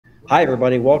Hi,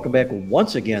 everybody. Welcome back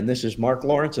once again. This is Marc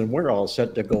Lawrence, and we're all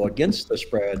set to go against the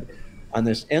spread on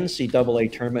this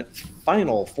NCAA tournament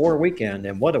Final Four weekend.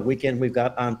 And what a weekend we've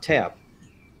got on tap.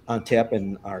 On tap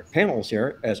in our panels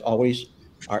here, as always,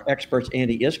 our experts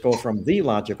Andy Iskoe from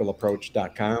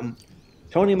TheLogicalApproach.com,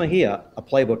 Tony Mejia, a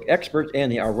playbook expert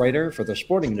and our writer for the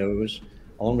Sporting News,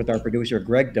 along with our producer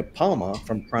Greg DePalma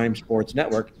from Prime Sports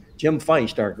Network. Jim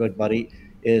Feist, our good buddy,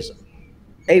 is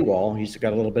AWOL. He's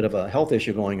got a little bit of a health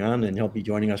issue going on, and he'll be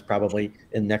joining us probably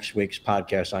in next week's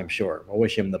podcast, I'm sure. We'll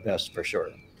wish him the best for sure.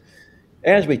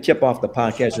 As we tip off the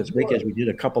podcast this week, as we did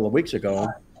a couple of weeks ago,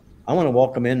 I want to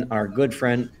welcome in our good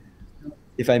friend,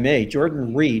 if I may,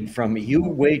 Jordan Reed from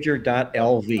uwager.lv.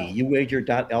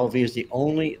 Uwager.lv is the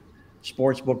only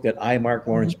sports book that I, Marc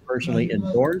Lawrence, personally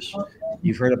endorse.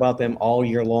 You've heard about them all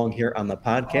year long here on the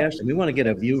podcast, and we want to get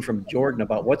a view from Jordan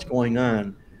about what's going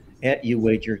on at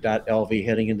uwager.lv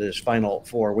heading into this Final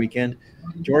Four weekend.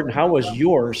 Jordan, how was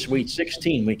your Sweet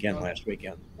 16 weekend last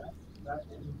weekend?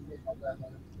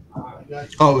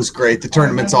 Oh, it was great. The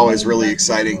tournament's always really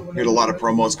exciting. We had a lot of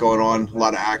promos going on, a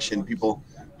lot of action. People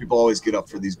always get up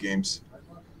for these games.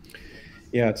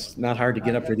 Yeah, it's not hard to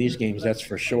get up for these games, that's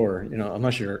for sure. You know,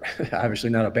 unless you're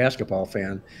obviously not a basketball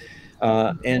fan.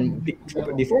 And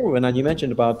before we went on, you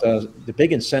mentioned about the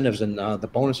big incentives and the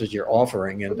bonuses you're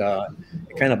offering, and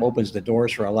it kind of opens the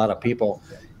doors for a lot of people.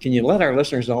 Can you let our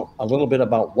listeners know a little bit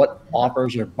about what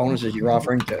offers or bonuses you're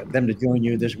offering to them to join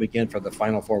you this weekend for the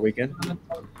Final Four weekend?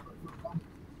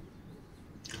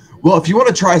 Well, if you want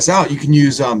to try us out, you can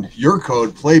use your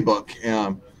code Playbook,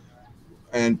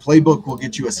 and Playbook will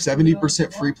get you a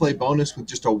 70% free play bonus with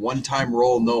just a one-time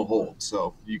roll, no hold.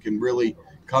 So you can really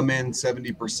come in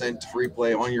 70% free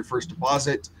play on your first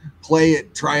deposit, play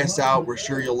it, try us out. We're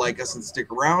sure you'll like us and stick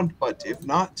around, but if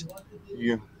not,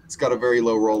 it's got a very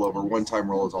low rollover. One-time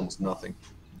roll is almost nothing.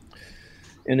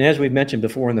 And as we've mentioned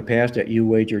before in the past at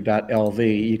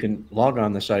uwager.lv, you can log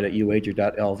on the site at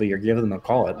uwager.lv or give them a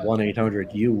call at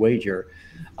 1-800-UWager.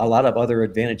 A lot of other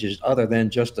advantages other than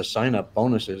just the sign-up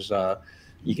bonuses.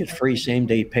 You get free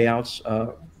same-day payouts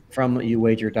from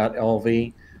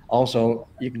uwager.lv. Also,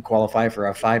 you can qualify for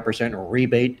a 5%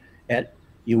 rebate at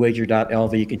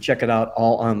uwager.lv. You can check it out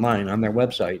all online on their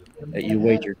website at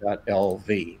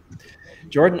uwager.lv.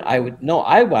 Jordan,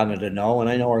 I wanted to know, and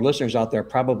I know our listeners out there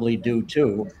probably do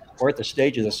too. We're at the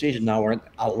stage of the season now where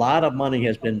a lot of money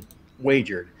has been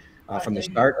wagered from the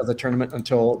start of the tournament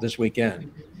until this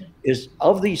weekend. Is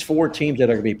of these four teams that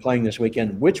are going to be playing this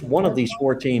weekend, which one of these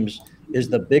four teams is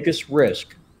the biggest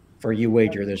risk for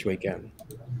UWager this weekend?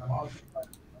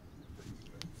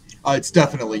 It's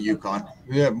definitely UConn.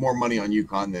 We have more money on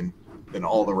UConn than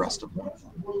all the rest of them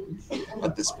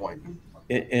at this point.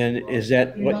 And is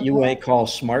that what you might call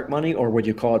smart money, or would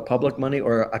you call it public money,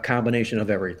 or a combination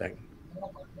of everything?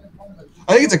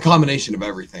 I think it's a combination of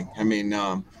everything. I mean,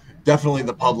 definitely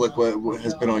the public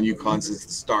has been on UConn since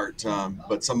the start,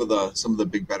 but some of the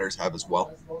big bettors have as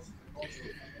well.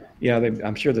 Yeah,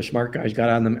 I'm sure the smart guys got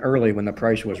on them early when the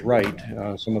price was right.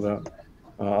 Some of the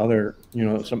other,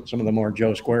 some of the more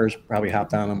Joe Squares probably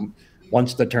hopped on them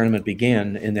once the tournament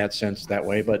began in that sense that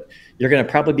way. But you're going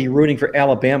to probably be rooting for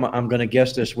Alabama, I'm going to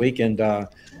guess, this week. And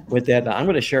with that, I'm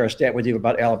going to share a stat with you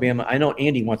about Alabama. I know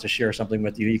Andy wants to share something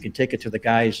with you. You can take it to the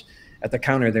guys at the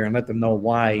counter there and let them know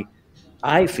why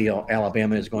I feel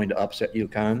Alabama is going to upset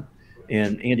UConn.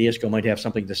 And Andy Iskoe might have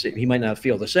something to say. He might not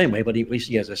feel the same way, but at least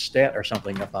he has a stat or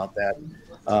something about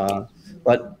that.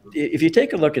 But if you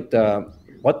take a look at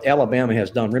what Alabama has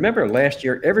done, remember last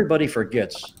year, everybody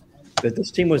forgets that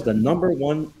this team was the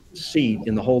 #1 seed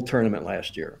in the whole tournament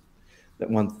last year, that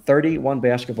won 31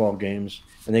 basketball games,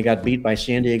 and they got beat by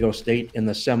San Diego State in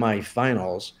the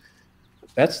semifinals.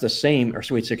 That's the same, or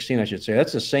Sweet 16, I should say.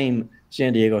 That's the same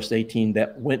San Diego State team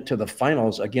that went to the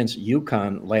finals against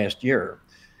UConn last year.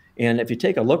 And if you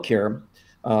take a look here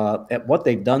at what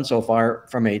they've done so far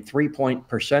from a three-point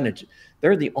percentage,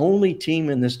 they're the only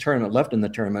team in this tournament left in the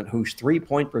tournament whose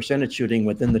three-point percentage shooting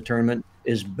within the tournament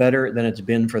is better than it's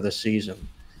been for the season.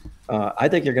 I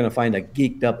think you're going to find a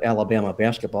geeked-up Alabama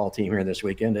basketball team here this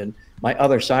weekend. And my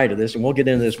other side of this, and we'll get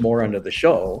into this more under the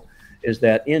show, is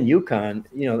that in UConn,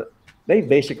 they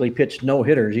basically pitched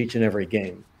no-hitters each and every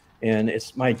game. And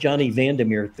it's my Johnny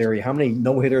Vandermeer theory. How many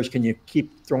no-hitters can you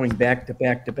keep throwing back to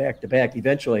back to back to back?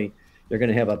 Eventually, you're going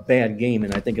to have a bad game,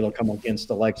 and I think it'll come against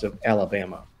the likes of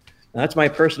Alabama. Now, that's my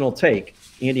personal take.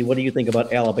 Andy, what do you think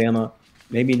about Alabama?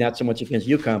 Maybe not so much against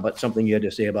UConn, but something you had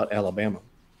to say about Alabama.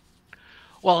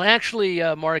 Well, actually,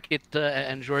 Mark,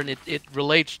 and Jordan, it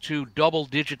relates to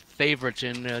double-digit favorites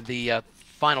in the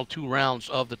final two rounds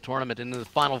of the tournament. And in the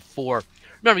final four,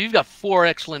 Remember, you've got 4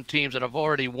 excellent teams that have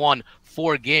already won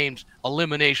 4 games,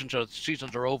 elimination, so the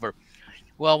seasons are over.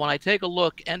 Well, when I take a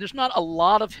look, and there's not a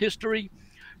lot of history,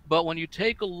 but when you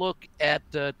take a look at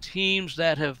teams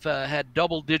that have had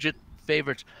double-digit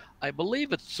favorites, I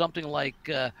believe it's something like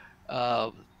uh,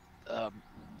 trying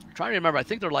to remember. I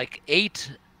think they're like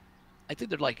 8. I think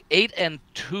they're like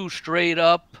 8-2 straight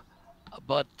up,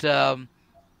 but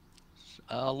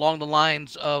along the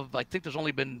lines of, I think there's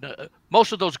only been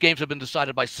most of those games have been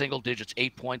decided by single digits,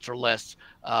 8 points or less.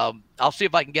 I'll see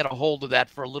if I can get a hold of that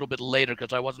for a little bit later,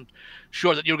 because I wasn't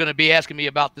sure that you were going to be asking me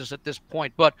about this at this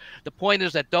point. But the point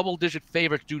is that double-digit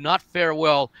favorites do not fare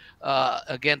well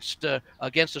against the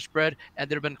spread, and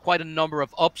there have been quite a number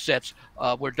of upsets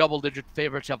where double-digit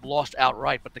favorites have lost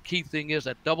outright. But the key thing is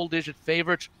that double-digit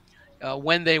favorites,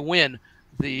 when they win,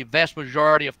 the vast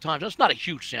majority of times, it's not a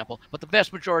huge sample, but the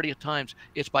vast majority of times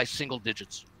it's by single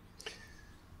digits.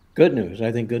 Good news.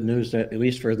 I think good news, that at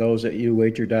least for those at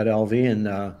uwager.lv.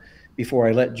 And before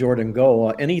I let Jordan go,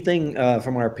 anything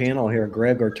from our panel here,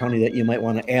 Greg or Tony, that you might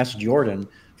want to ask Jordan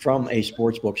from a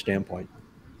sportsbook standpoint?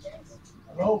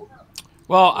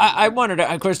 Well, I wanted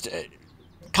to, of course,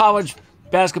 college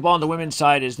basketball on the women's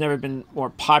side has never been more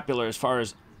popular as far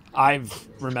as I've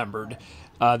remembered.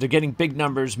 They're getting big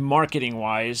numbers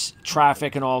marketing-wise,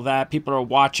 traffic and all that. People are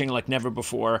watching like never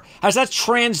before. Has that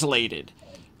translated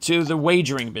to the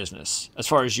wagering business, as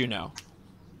far as you know?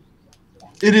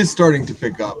 It is starting to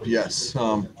pick up, yes.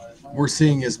 We're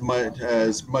seeing as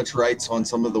much rights on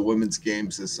some of the women's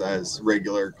games as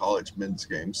regular college men's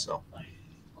games, so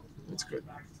it's good.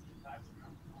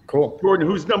 Cool. Jordan,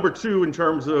 who's number 2 in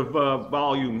terms of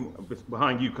volume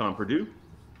behind UConn? Purdue?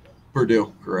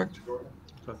 Purdue, correct.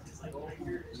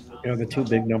 You know, the 2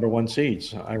 big number 1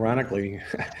 seeds, ironically,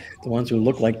 the ones who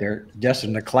look like they're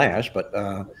destined to clash. But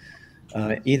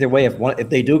either way, if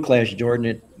they do clash, Jordan,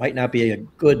 it might not be a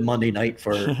good Monday night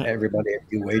for everybody at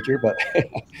UWager, but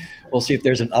we'll see if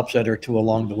there's an upset or 2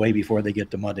 along the way before they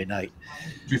get to Monday night.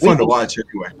 It'll be fun to watch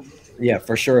anyway. Yeah,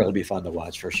 for sure. It'll be fun to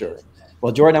watch, for sure.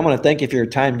 Well, Jordan, I want to thank you for your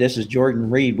time. This is Jordan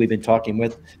Reed we've been talking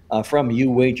with from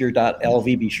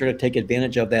uwager.lv. Be sure to take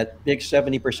advantage of that big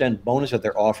 70% bonus that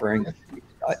they're offering.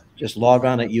 Just log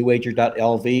on at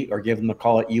uwager.lv or give them a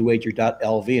call at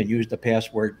uwager.lv and use the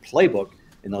password playbook,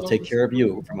 and they'll take care of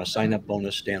you from a sign-up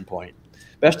bonus standpoint.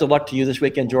 Best of luck to you this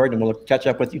weekend, Jordan, and we'll catch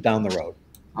up with you down the road.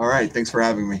 All right. Thanks for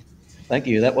having me. Thank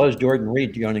you. That was Jordan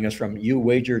Reed joining us from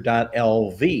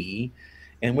uwager.lv.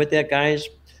 And with that, guys,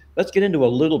 let's get into a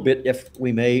little bit, if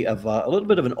we may, of a little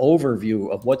bit of an overview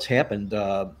of what's happened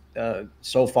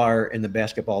so far in the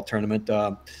basketball tournament.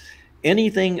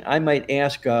 Anything I might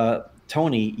ask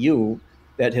Tony, you,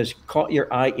 that has caught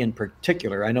your eye in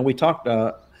particular? I know we talked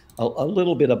a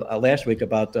little bit last week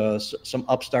about some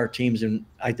upstart teams, and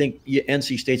I think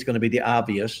NC State's going to be the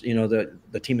obvious, you know,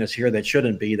 the team that's here that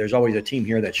shouldn't be. There's always a team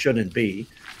here that shouldn't be,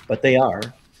 but they are,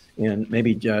 and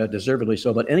maybe deservedly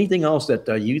so. But anything else that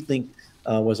you think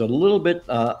was a little bit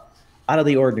out of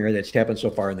the ordinary that's happened so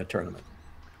far in the tournament?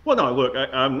 Well, no, look,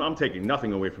 I'm taking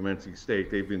nothing away from NC State.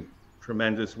 They've been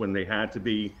tremendous when they had to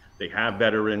be. They have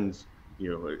veterans.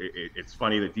 You know, it's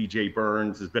funny that DJ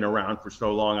Burns has been around for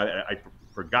so long. I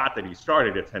forgot that he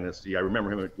started at Tennessee. I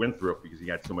remember him at Winthrop because he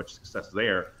had so much success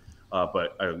there.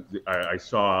 But I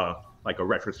saw like a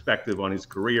retrospective on his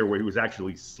career where he was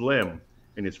actually slim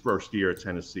in his first year at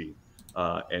Tennessee.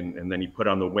 And then he put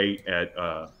on the weight at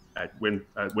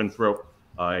Winthrop,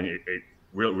 and it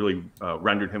really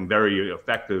rendered him very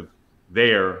effective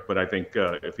there. But I think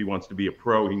if he wants to be a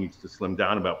pro, he needs to slim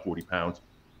down about 40 pounds.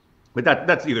 But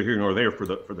that's either here nor there for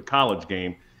the college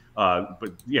game.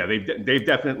 But yeah, they've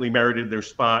definitely merited their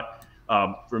spot.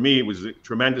 For me, it was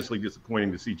tremendously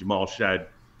disappointing to see Jamal Shead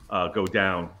go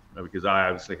down because I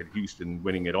obviously had Houston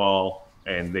winning it all,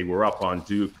 and they were up on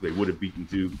Duke. They would have beaten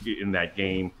Duke in that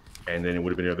game, and then it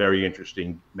would have been a very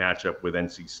interesting matchup with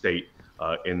NC State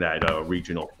in that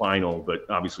regional final. But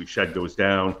obviously, Shead goes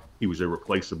down. He was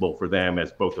irreplaceable for them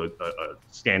as both a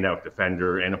standout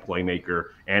defender and a playmaker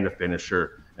and a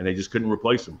finisher, and they just couldn't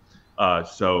replace him.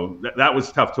 So that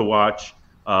was tough to watch.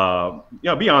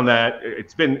 Beyond that,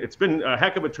 it's been a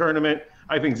heck of a tournament.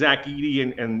 I think Zach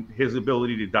Edey and his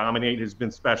ability to dominate has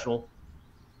been special.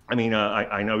 I mean,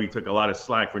 I know he took a lot of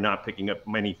slack for not picking up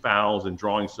many fouls and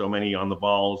drawing so many on the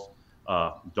balls.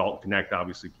 Dalton Connect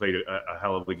obviously played a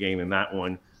hell of a game in that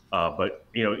one. But,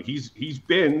 you know, he's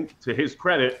been, to his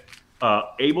credit,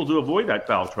 able to avoid that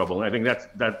foul trouble. And I think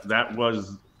that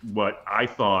was what I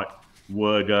thought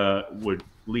would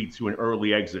lead to an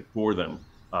early exit for them.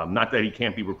 Not that he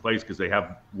can't be replaced because they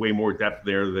have way more depth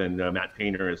there than Matt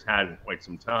Painter has had in quite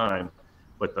some time.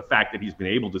 But the fact that he's been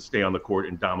able to stay on the court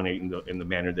and dominate in the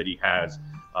manner that he has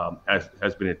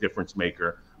been a difference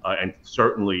maker. And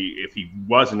certainly, if he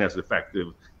wasn't as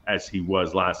effective as he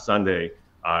was last Sunday,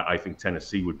 I think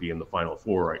Tennessee would be in the Final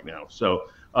Four right now. So,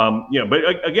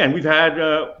 but again, we've had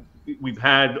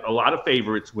a lot of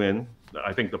favorites win.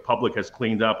 I think the public has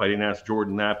cleaned up. I didn't ask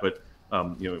Jordan that, but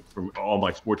from all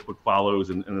my sportsbook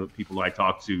follows and the people I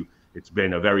talk to, it's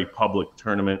been a very public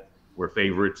tournament where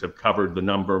favorites have covered the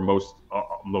number most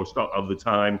of the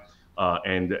time.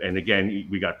 And again,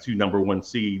 we got 2 number 1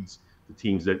 seeds. The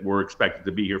teams that were expected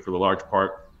to be here for the large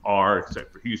part are,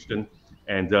 except for Houston.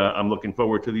 And I'm looking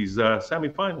forward to these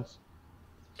semifinals.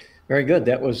 Very good.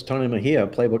 That was Tony Mejia,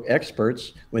 Playbook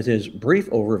Experts, with his brief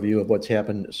overview of what's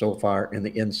happened so far in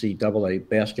the NCAA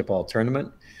basketball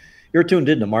tournament. You're tuned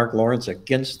in to Marc Lawrence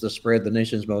Against the Spread, the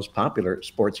nation's most popular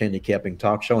sports handicapping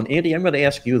talk show. And Andy, I'm going to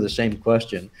ask you the same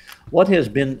question. What has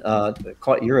been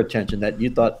caught your attention that you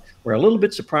thought were a little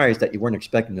bit surprised that you weren't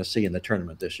expecting to see in the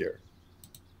tournament this year?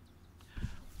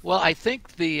 Well, I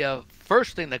think the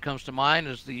first thing that comes to mind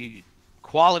is the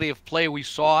quality of play we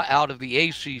saw out of the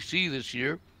ACC this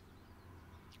year.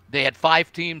 They had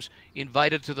 5 teams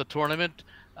invited to the tournament.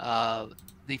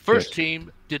 The first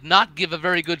team did not give a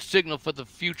very good signal for the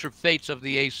future fates of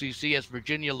the ACC, as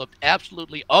Virginia looked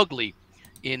absolutely ugly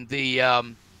in the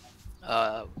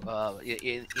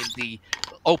in the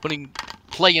opening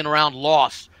play-in round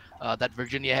loss that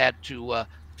Virginia had to I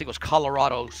think it was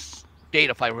Colorado State,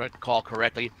 if I recall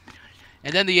correctly.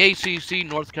 And then the ACC,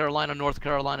 North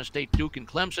Carolina State, Duke, and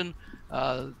Clemson,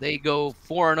 they go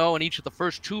 4-0 in each of the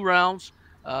first 2 rounds.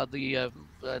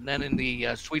 And then in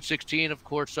the Sweet 16, of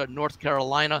course, North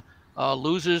Carolina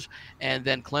loses, and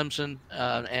then Clemson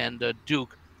and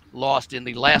Duke lost in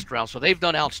the last round. So they've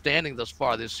done outstanding thus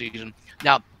far this season.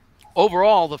 Now,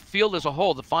 overall, the field as a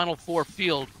whole, the Final Four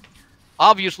field,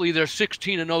 obviously they're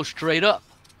 16-0 straight up.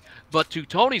 But to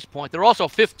Tony's point, they're also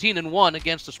 15-1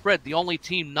 against the spread. The only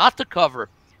team not to cover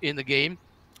in the game,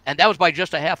 and that was by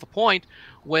just a half a point,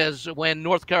 was when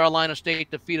North Carolina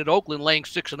State defeated Oakland, laying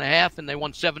 6.5, and they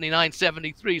won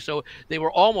 79-73. So they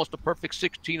were almost a perfect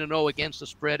 16-0 against the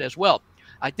spread as well.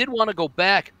 I did want to go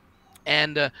back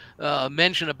and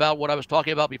mention about what I was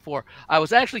talking about before. I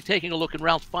was actually taking a look in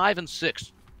rounds 5 and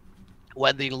 6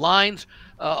 when the lines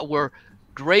were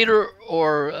greater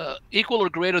or equal or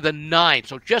greater than 9,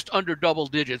 so just under double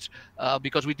digits,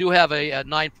 because we do have a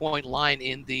 9-point line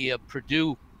in the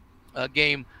Purdue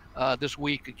game this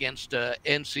week against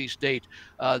NC State.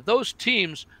 Those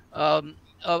teams,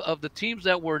 of the teams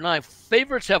that were 9,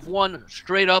 favorites have won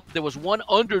straight up. There was one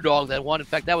underdog that won. In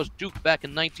fact, that was Duke back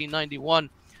in 1991,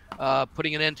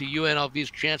 putting an end to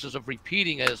UNLV's chances of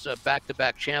repeating as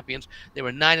back-to-back champions. They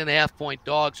were 9.5-point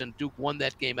dogs, and Duke won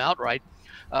that game outright.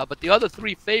 But the other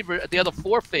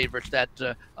 4 favorites that,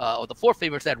 or the 4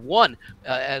 favorites that won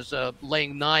as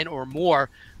laying 9 or more,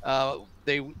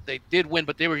 they did win,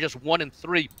 but they were just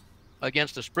 1-3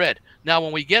 against the spread. Now,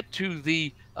 when we get to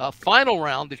the final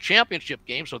round, the championship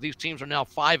game, so these teams are now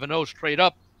 5-0 straight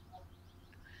up.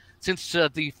 Since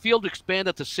the field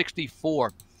expanded to 64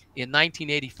 in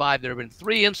 1985, there have been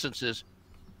 3 instances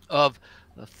of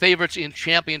favorites in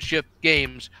championship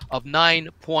games of 9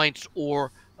 points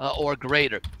or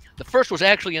greater. The first was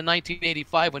actually in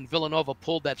 1985 when Villanova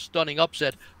pulled that stunning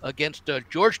upset against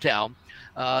Georgetown.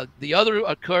 The other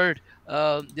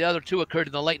 2 occurred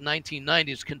in the late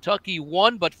 1990s. Kentucky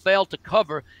won but failed to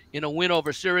cover in a win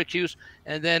over Syracuse,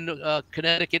 and then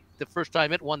Connecticut, the first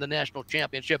time it won the national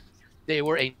championship, they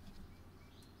were a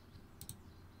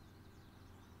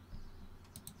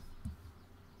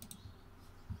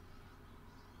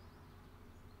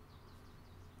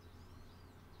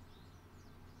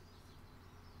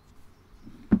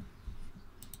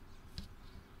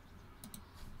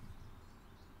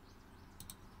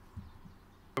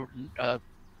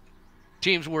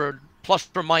teams were plus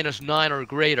or minus 9 or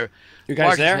greater. You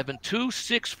guys there? Have been 2,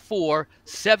 6, 4,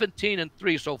 17, and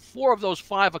 3. So 4 of those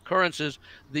 5 occurrences,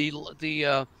 the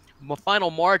final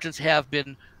margins have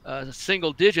been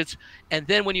single digits. And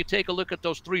then when you take a look at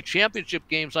those 3 championship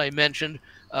games I mentioned,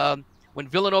 when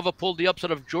Villanova pulled the upset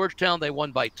of Georgetown, they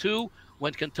won by 2.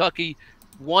 When Kentucky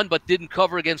won but didn't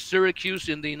cover against Syracuse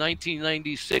in the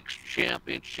 1996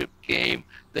 championship game,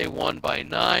 they won by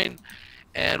 9.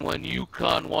 And when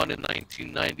UConn won in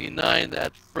 1999,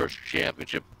 that first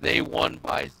championship, they won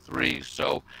by 3.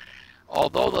 So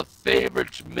although the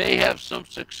favorites may have some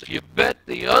success, you bet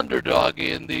the underdog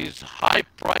in these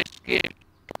high-priced games,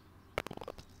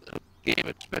 game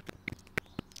expected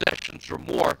possessions or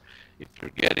more, if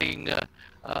you're getting 9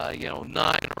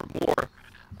 or more,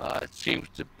 it seems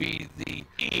to be the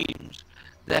teams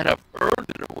that have earned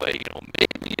it away. You know,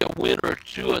 maybe a win or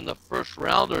two in the first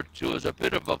round or two is a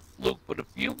bit of a fluke, but if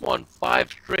you won 5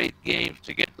 straight games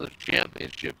to get to the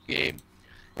championship game,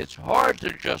 it's hard to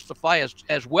justify,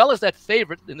 as well as that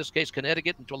favorite, in this case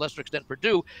Connecticut and to a lesser extent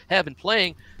Purdue, have been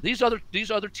playing. These other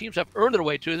teams have earned their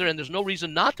way to there, and there's no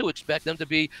reason not to expect them to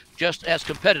be just as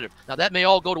competitive. Now that may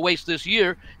all go to waste this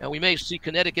year, and we may see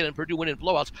Connecticut and Purdue win in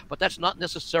blowouts, but that's not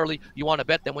necessarily you want to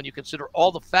bet them when you consider all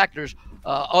the factors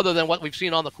other than what we've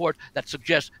seen on the court that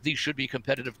suggest these should be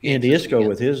competitive games. Andy Iskoe,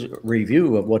 with his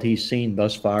review of what he's seen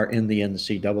thus far in the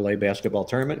NCAA basketball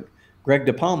tournament. Greg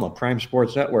DePalma, Prime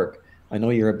Sports Network. I know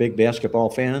you're a big basketball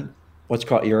fan. What's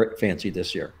caught your fancy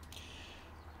this year?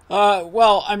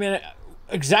 Well, I mean,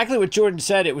 exactly what Jordan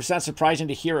said. It was not surprising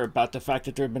to hear about the fact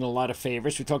that there have been a lot of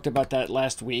favorites. We talked about that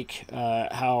last week,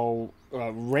 how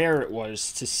rare it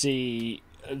was to see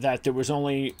that there was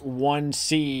only one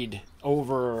seed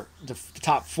over the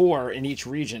top 4 in each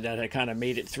region that had kind of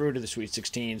made it through to the Sweet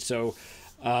 16. So,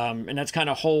 and that's kind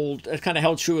of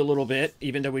held true a little bit,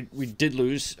 even though we did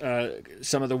lose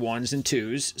some of the 1s and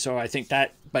 2s. So I think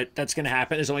but that's going to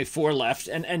happen. There's only 4 left.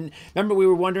 And remember, we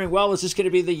were wondering, well, is this going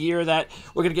to be the year that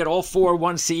we're going to get all 4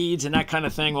 1 seeds and that kind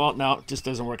of thing? Well, no, it just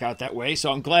doesn't work out that way.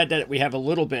 So I'm glad that we have a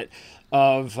little bit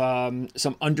of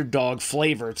some underdog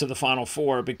flavor to the Final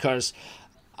Four, because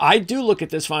I do look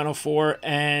at this Final Four,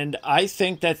 and I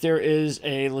think that there is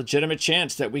a legitimate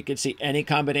chance that we could see any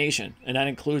combination, and that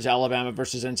includes Alabama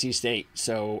versus NC State.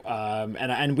 So,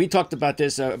 and we talked about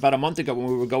this about a month ago when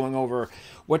we were going over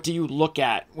what do you look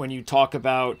at when you talk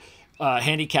about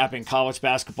handicapping college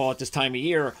basketball at this time of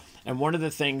year. And one of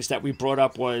the things that we brought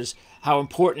up was how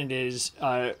important it is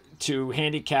to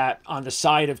handicap on the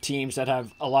side of teams that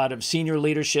have a lot of senior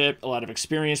leadership, a lot of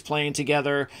experience playing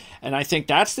together. And I think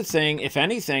that's the thing, if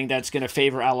anything, that's going to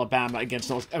favor Alabama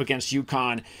against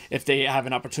UConn if they have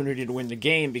an opportunity to win the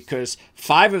game, because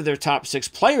 5 of their top 6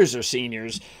 players are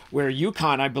seniors, where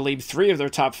UConn, I believe 3 of their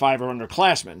top 5 are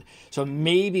underclassmen. So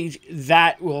maybe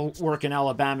that will work in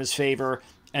Alabama's favor.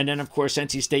 And then, of course,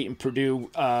 NC State and Purdue,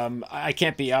 I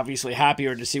can't be obviously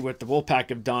happier to see what the Wolfpack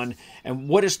have done, and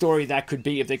what a story that could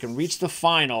be if they can reach the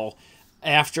final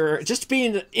after just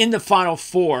being in the Final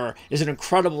Four is an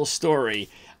incredible story.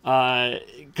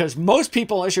 Because most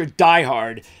people, unless you're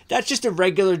diehard, that's just a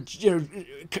regular,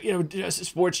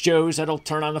 sports Joes that'll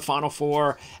turn on the Final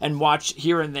Four and watch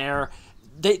here and there.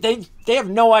 They have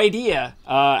no idea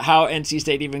how NC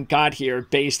State even got here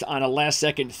based on a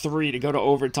last-second 3 to go to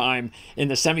overtime in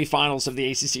the semifinals of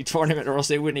the ACC tournament, or else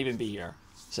they wouldn't even be here.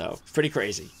 So, pretty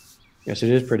crazy. Yes, it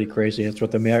is pretty crazy. It's what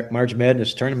the March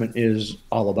Madness tournament is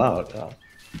all about.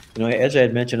 As I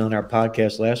had mentioned on our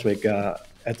podcast last week,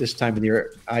 at this time of the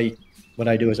year, what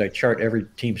I do is I chart every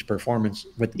team's performance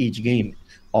with each game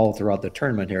all throughout the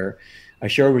tournament here. I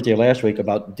shared with you last week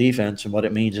about defense and what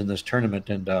it means in this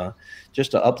tournament. And just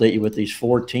to update you with these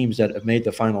 4 teams that have made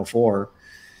the Final Four,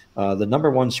 the number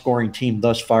 1 scoring team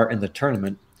thus far in the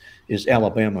tournament is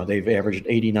Alabama. They've averaged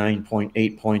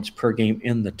 89.8 points per game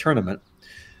in the tournament.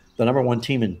 The number 1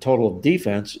 team in total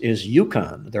defense is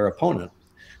UConn, their opponent,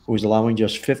 who is allowing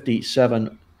just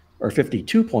 57 or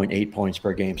 52.8 points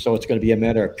per game. So it's going to be a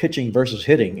matter of pitching versus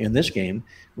hitting in this game.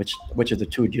 Which of the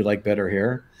two do you like better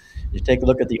here? You take a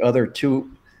look at the other 2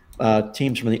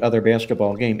 teams from the other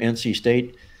basketball game. NC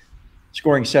State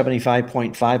scoring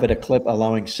 75.5 at a clip,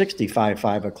 allowing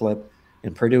 65.5 a clip,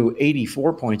 and Purdue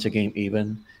 84 points a game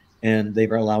even, and they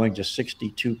were allowing just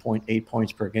 62.8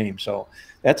 points per game. So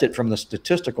that's it from the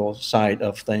statistical side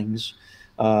of things.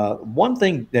 One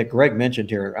thing that Greg mentioned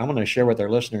here, I want to share with our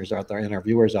listeners out there and our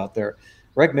viewers out there.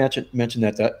 Greg mentioned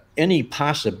that any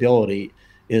possibility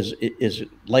is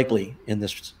likely in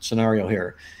this scenario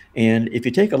here. And if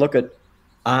you take a look at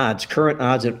current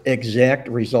odds of exact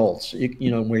results,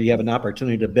 where you have an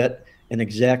opportunity to bet an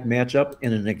exact matchup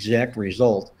and an exact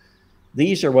result,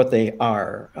 these are what they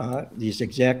are, these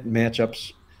exact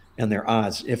matchups and their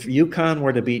odds. If UConn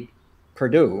were to beat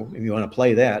Purdue, if you want to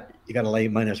play that, you got to lay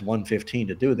minus 115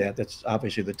 to do that. That's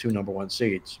obviously the 2 number 1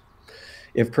 seeds.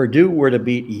 If Purdue were to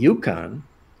beat UConn,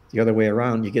 the other way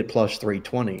around, you get plus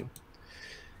 320.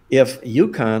 If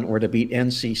UConn were to beat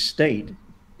NC State,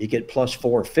 you get plus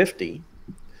 450.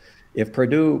 If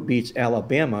Purdue beats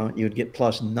Alabama, you'd get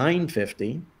plus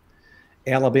 950.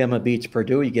 Alabama beats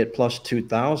Purdue, you get plus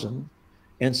 2,000.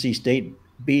 NC State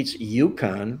beats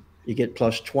UConn, you get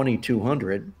plus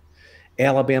 2,200.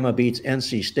 Alabama beats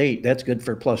NC State, that's good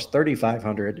for plus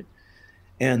 3,500.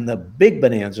 And the big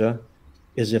bonanza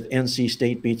is if NC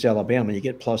State beats Alabama, you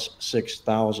get plus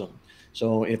 6,000.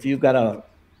 So if you've got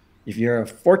if you're a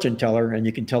fortune teller and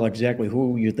you can tell exactly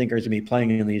who you think is going to be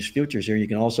playing in these futures here, you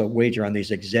can also wager on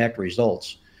these exact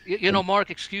results. You know,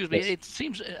 Mark, excuse me. It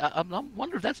seems I'm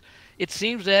wondering if that's. It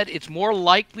seems that it's more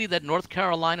likely that North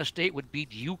Carolina State would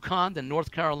beat UConn than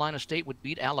North Carolina State would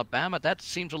beat Alabama. That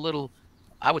seems a little.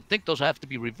 I would think those have to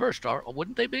be reversed, or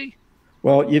wouldn't they be?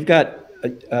 Well, you've got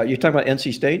you're talking about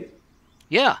NC State.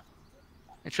 Yeah,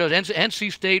 it shows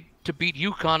NC State to beat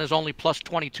UConn is only plus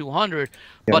 2,200,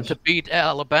 but to beat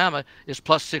Alabama is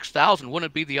plus 6,000.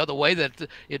 Wouldn't it be the other way, that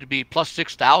it'd be plus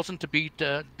 6,000 to beat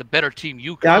the better team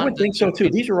UConn? Yeah, I would think so too.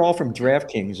 These are all from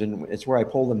DraftKings, and it's where I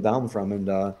pulled them down from. And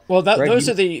well, those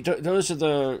are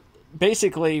the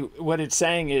basically what it's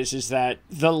saying is that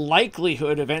the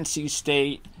likelihood of NC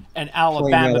State and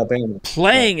Alabama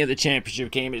playing in the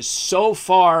championship game is so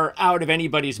far out of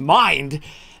anybody's mind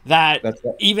that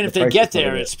even if they get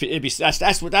there,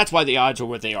 that's why the odds are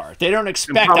what they are. They don't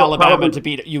expect Alabama to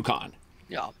beat UConn.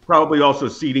 Yeah, probably also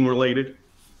seeding related.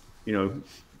 You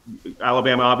know,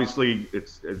 Alabama, obviously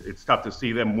it's tough to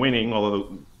see them winning,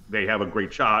 although they have a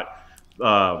great shot.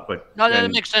 But no,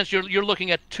 that makes sense. You're looking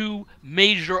at two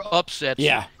major upsets.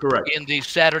 Correct. In the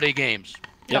Saturday games.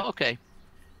 Yeah, okay.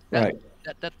 Right.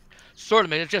 That sort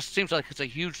of, it just seems like it's a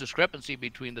huge discrepancy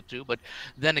between the two. But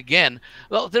then again,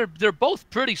 well, they're both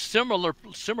pretty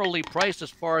similarly priced as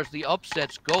far as the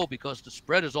upsets go, because the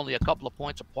spread is only a couple of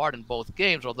points apart in both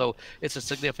games, although it's a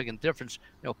significant difference.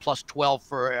 You know, plus 12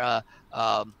 for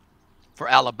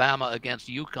Alabama against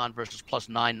UConn versus plus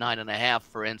 9.5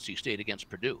 for NC State against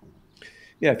Purdue.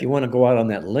 Yeah, if you want to go out on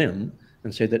that limb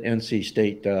and say that NC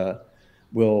State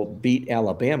will beat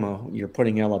Alabama, you're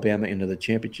putting Alabama into the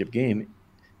championship game.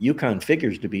 UConn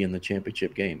figures to be in the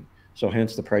championship game, so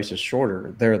hence the price is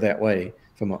shorter there that way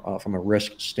from a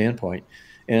risk standpoint.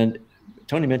 And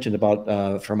Tony mentioned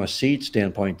about from a seed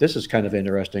standpoint, this is kind of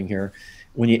interesting here.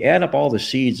 When you add up all the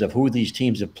seeds of who these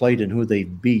teams have played and who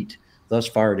they've beat thus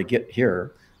far to get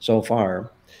here so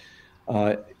far,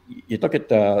 you look at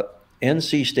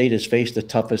NC State has faced the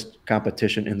toughest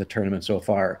competition in the tournament so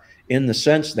far, in the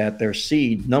sense that their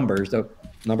seed numbers, the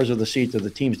numbers of the seeds of the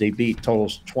teams they beat,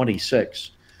 totals 26.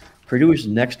 Purdue's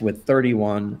next with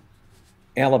 31,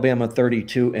 Alabama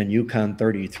 32, and UConn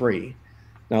 33.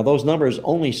 Now, those numbers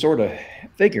only sort of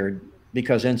figured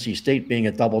because NC State, being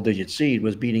a double-digit seed,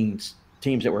 was beating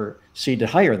teams that were seeded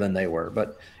higher than they were.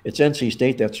 But it's NC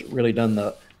State that's really done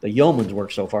the yeoman's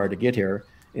work so far to get here.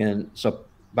 And so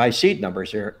by seed numbers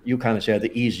here, UConn has had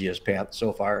the easiest path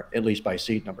so far, at least by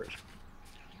seed numbers.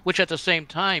 Which at the same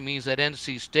time means that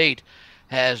NC State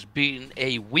has beaten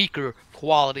a weaker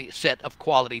set of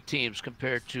quality teams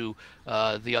compared to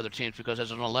the other teams, because as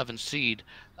an 11 seed,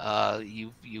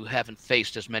 you haven't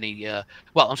faced as many.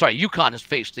 UConn has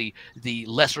faced the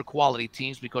lesser quality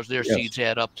teams because their seeds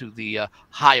add up to the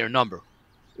higher number.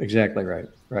 Exactly right.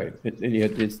 Right.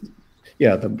 The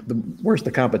worse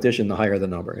the competition, the higher the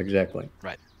number. Exactly.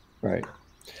 Right. Right.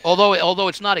 Although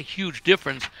it's not a huge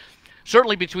difference,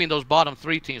 certainly between those bottom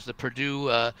three teams, the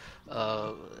Purdue,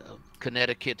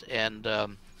 Connecticut, and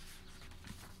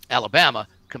Alabama,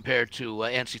 compared to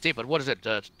NC State. But what is it,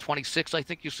 26, I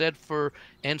think you said, for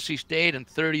NC State, and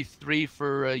 33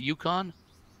 for UConn?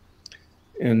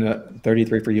 And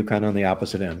 33 for UConn on the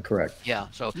opposite end, correct. Yeah,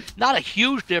 so not a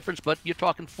huge difference, but you're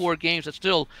talking 4 games. That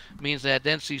still means that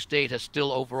NC State has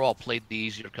still overall played the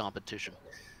easier competition.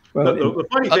 Well, the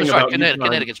funny thing about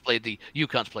Connecticut's played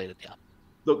UConn's played it, yeah.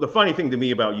 The funny thing to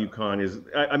me about UConn is,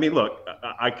 I mean, look,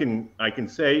 I can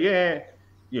say, yeah,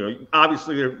 you know,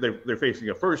 obviously they're facing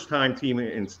a first-time team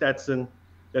in Stetson,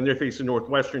 then they're facing a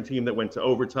Northwestern team that went to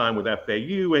overtime with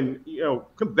FAU, and you know,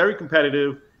 very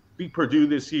competitive. Beat Purdue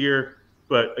this year,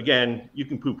 but again, you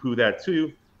can poo-poo that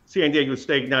too. San Diego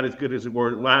State not as good as it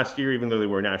were last year, even though they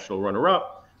were a national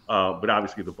runner-up. But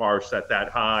obviously the bar set that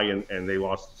high, and they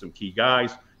lost some key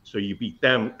guys, so you beat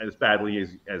them as badly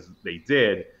as they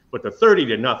did. But the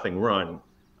 30-0 run,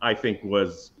 I think,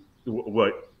 was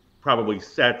what probably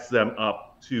sets them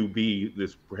up to be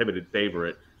this prohibited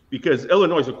favorite, because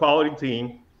Illinois is a quality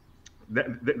team.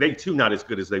 They too not as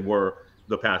good as they were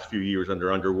the past few years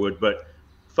under Underwood, but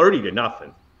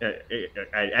 30-0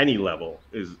 at any level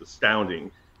is astounding.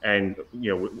 And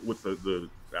you know, with the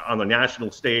on the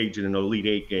national stage in an Elite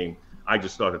Eight game, I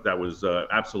just thought that was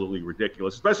absolutely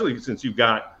ridiculous, especially since you've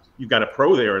got a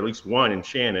pro there, at least one in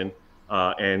Shannon.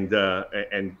 And a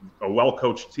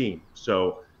well-coached team.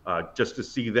 So just to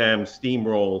see them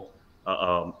steamroll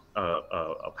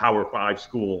a Power 5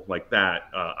 school like that,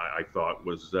 I thought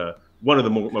was one of the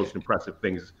most impressive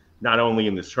things, not only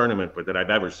in this tournament, but that I've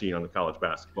ever seen on the college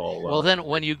basketball. Well, then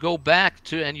when you go back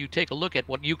to and you take a look at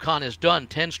what UConn has done,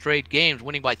 10 straight games,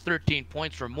 winning by 13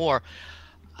 points or more,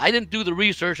 I didn't do the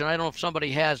research, and I don't know if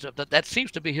somebody has. That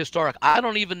seems to be historic. I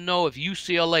don't even know if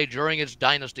UCLA, during its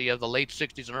dynasty of the late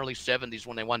 60s and early 70s,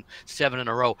 when they won 7 in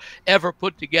a row, ever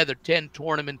put together 10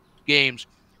 tournament games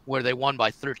where they won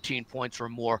by 13 points or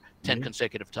more 10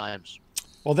 consecutive times.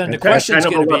 Well, then the question is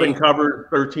going to be 11 covered,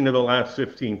 13 of the last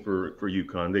 15 for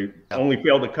UConn. They only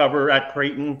failed to cover at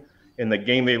Creighton in the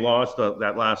game they lost,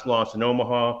 that last loss in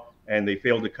Omaha, and they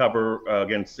failed to cover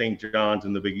against St. John's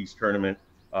in the Big East tournament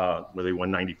where they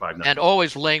won 95-9. And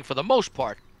always laying, for the most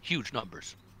part, huge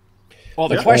numbers. Well,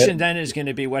 the question then is going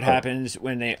to be what happens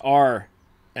when they are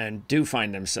and do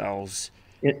find themselves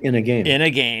in a game. In a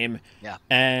game. Yeah.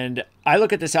 And I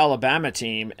look at this Alabama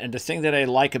team, and the thing that I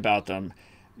like about them,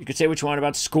 you could say what you want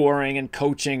about scoring and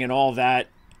coaching and all that,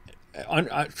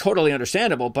 totally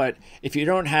understandable. But if you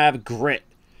don't have grit,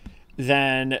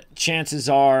 then chances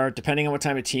are, depending on what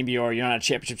type of team you are, you're not a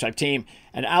championship type team.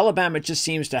 And Alabama just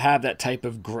seems to have that type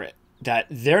of grit that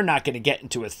they're not going to get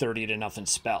into a 30-0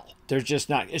 spell. They're just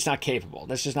not. It's not capable.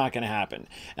 That's just not going to happen.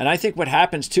 And I think what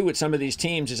happens too with some of these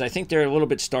teams is I think they're a little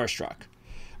bit starstruck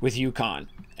with UConn.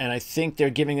 And I think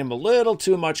they're giving them a little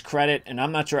too much credit, and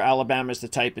I'm not sure Alabama's the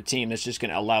type of team that's just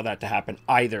going to allow that to happen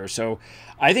either. So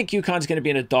I think UConn's going to be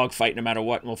in a dogfight no matter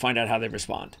what, and we'll find out how they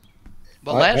respond.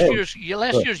 But last year's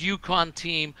UConn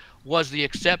team was the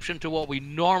exception to what we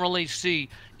normally see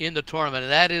in the tournament,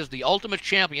 and that is the ultimate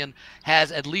champion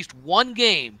has at least one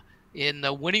game in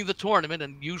winning the tournament,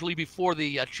 and usually before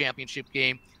the championship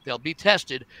game, they'll be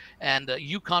tested. And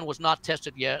UConn was not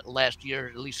tested yet last year,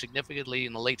 at least significantly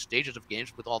in the late stages of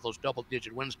games with all those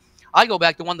double-digit wins. I go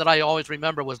back, the one that I always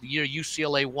remember was the year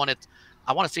UCLA won it.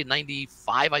 I want to say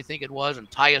 95, I think it was, and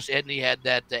Tyus Edney had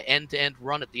that end-to-end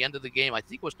run at the end of the game. I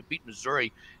think it was to beat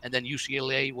Missouri, and then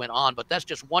UCLA went on. But that's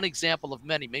just one example of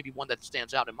many, maybe one that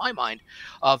stands out in my mind,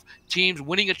 of teams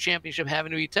winning a championship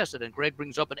having to be tested. And Greg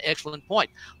brings up an excellent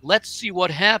point. Let's see what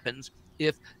happens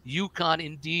if UConn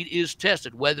indeed is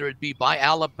tested, whether it be by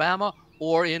Alabama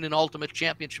or in an ultimate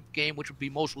championship game, which would be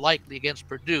most likely against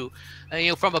Purdue.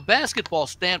 And, from a basketball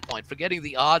standpoint, forgetting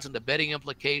the odds and the betting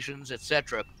implications,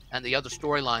 etc., and the other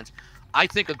storylines, I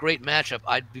think a great matchup.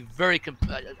 I'd be very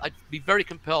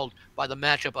compelled by the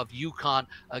matchup of UConn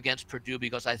against Purdue,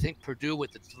 because I think Purdue,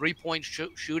 with its three-point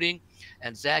shooting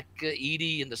and Zach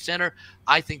Edey in the center,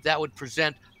 I think that would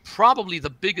present probably the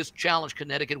biggest challenge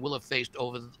Connecticut will have faced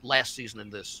over the last season in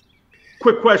this.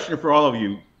 Quick question for all of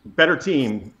you. Better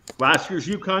team, last year's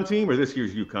UConn team or this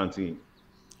year's UConn team?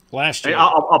 Last year.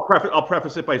 I'll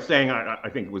preface it by saying I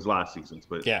think it was last season's,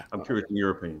 but yeah. I'm curious in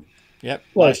your opinion. Yep.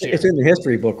 Well, it's in the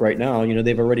history book right now.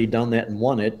 They've already done that and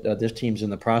won it. This team's in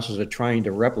the process of trying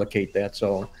to replicate that.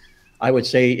 So I would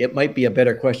say it might be a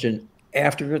better question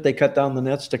after they cut down the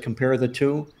nets to compare the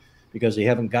two, because they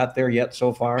haven't got there yet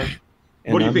so far.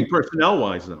 And what do you think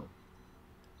personnel-wise, though?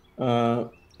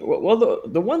 Well,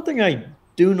 the one thing I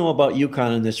do know about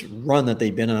UConn in this run that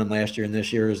they've been on last year and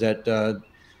this year is that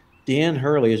Dan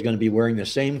Hurley is going to be wearing the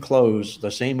same clothes,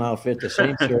 the same outfit, the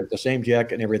same shirt, the same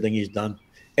jacket, and everything he's done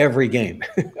every game.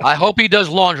 I hope he does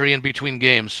laundry in between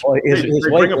games. Well, his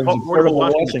wife brings a portable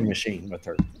washing machine with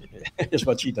her. Is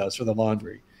what she does for the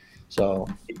laundry. So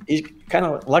he's kind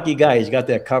of a lucky guy. He's got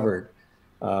that covered.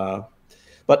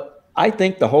 But I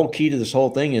think the whole key to this whole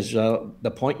thing is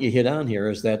the point you hit on here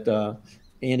is that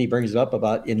Andy brings it up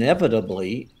about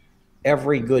inevitably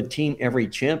every good team, every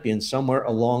champion somewhere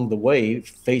along the way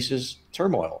faces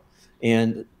turmoil.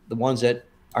 And the ones that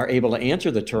are able to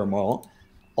answer the turmoil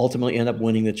ultimately end up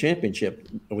winning the championship,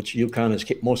 which UConn is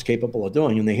most capable of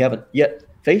doing. And they haven't yet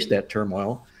faced that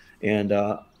turmoil. And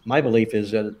my belief is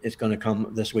that it's going to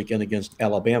come this weekend against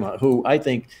Alabama, who I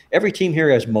think every team here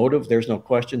has motive. There's no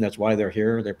question. That's why they're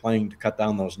here. They're playing to cut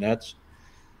down those nets.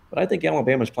 But I think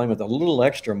Alabama's playing with a little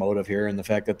extra motive here in the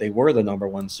fact that they were the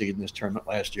 #1 seed in this tournament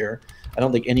last year. I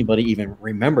don't think anybody even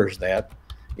remembers that.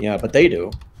 Yeah, but they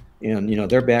do. And,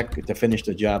 they're back to finish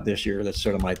the job this year. That's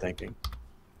sort of my thinking.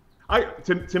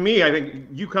 To me, I think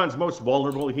UConn's most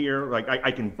vulnerable here. Like,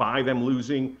 I can buy them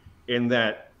losing in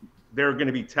that they're going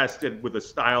to be tested with a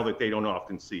style that they don't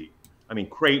often see. I mean,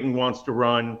 Creighton wants to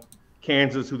run.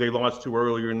 Kansas, who they lost to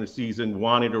earlier in the season,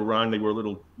 wanted to run. They were a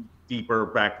little deeper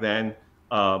back then.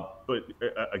 But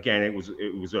again, it was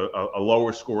a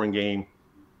lower scoring game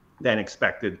than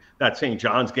expected. That St.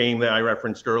 John's game that I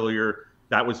referenced earlier,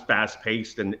 that was fast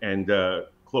paced and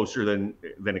closer than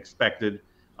expected.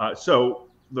 So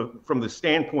from the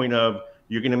standpoint of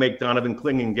you're going to make Donovan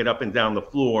Clingan get up and down the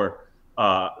floor,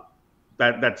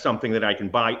 that's something that I can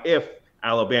buy if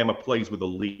Alabama plays with a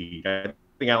lead. I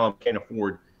think Alabama can't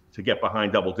afford to get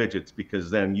behind double digits,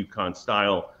 because then UConn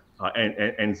style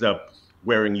ends up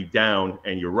wearing you down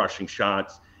and you're rushing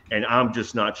shots. and I'm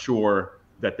just not sure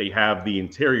that they have the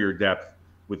interior depth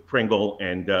with Pringle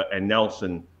and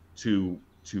Nelson to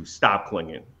stop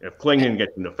Klingon. If Klingon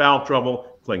gets into foul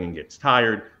trouble, Klingon gets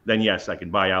tired, then yes, I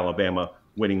can buy Alabama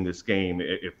winning this game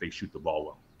if they shoot the ball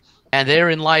well. And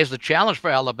therein lies the challenge for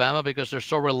Alabama, because they're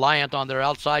so reliant on their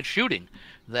outside shooting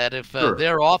that if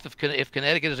they're off, if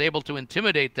Connecticut is able to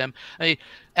intimidate them. I mean,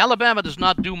 Alabama does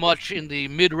not do much in the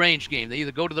mid-range game. They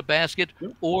either go to the basket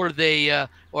or they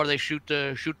shoot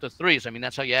the threes. I mean,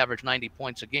 that's how you average 90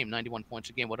 points a game, 91 points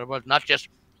a game, whatever it was, not just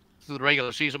through the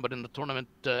regular season, but in the tournament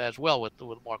as well, with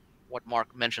what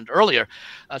Mark mentioned earlier.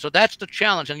 So that's the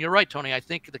challenge. And you're right, Tony. I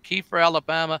think the key for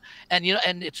Alabama, and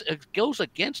it goes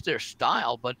against their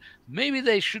style, but maybe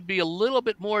they should be a little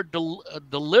bit more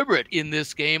deliberate in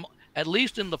this game, at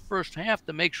least in the first half,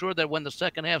 to make sure that when the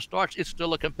second half starts, it's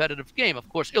still a competitive game. Of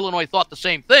course, Illinois thought the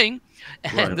same thing,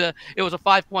 and it was a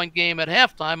 5-point game at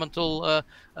halftime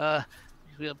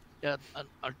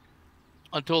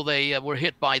until they were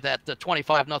hit by that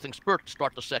 25-0 spurt to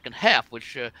start the second half,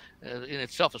 which in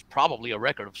itself is probably a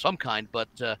record of some kind. But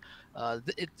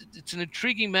it's an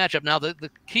intriguing matchup. Now, the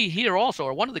key here also,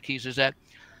 or one of the keys, is that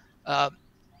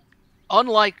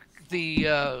unlike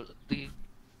the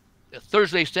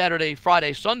Thursday, Saturday,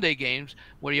 Friday, Sunday games,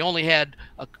 where you only had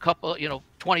a couple,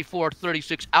 24,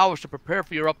 36 hours to prepare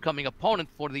for your upcoming opponent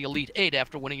for the Elite Eight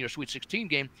after winning your Sweet 16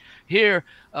 game. Here,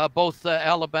 both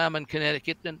Alabama and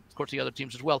Connecticut, and of course the other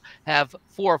teams as well, have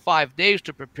 4 or 5 days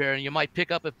to prepare, and you might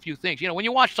pick up a few things. When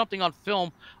you watch something on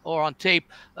film or on tape,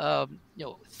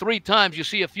 3 times you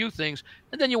see a few things,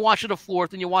 and then you watch it a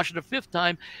 4th and you watch it a 5th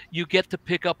time, you get to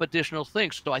pick up additional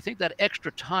things. So I think that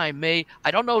extra time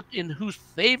I don't know in whose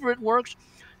favor it works,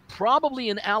 probably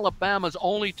in Alabama's,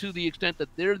 only to the extent that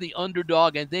they're the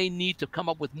underdog and they need to come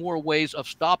up with more ways of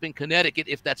stopping Connecticut,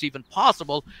 if that's even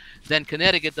possible, than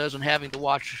Connecticut does in having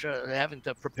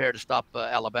to prepare to stop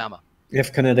Alabama.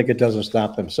 If Connecticut doesn't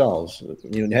stop themselves,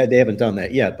 they haven't done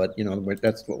that yet, but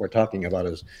that's what we're talking about,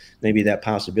 is maybe that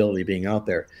possibility being out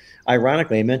there.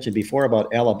 Ironically, I mentioned before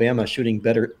about Alabama shooting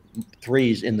better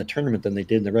threes in the tournament than they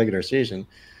did in the regular season.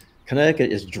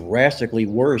 Connecticut is drastically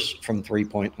worse from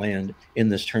three-point land in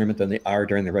this tournament than they are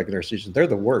during the regular season. They're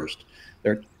the worst.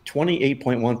 They're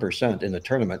 28.1% in the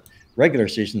tournament. Regular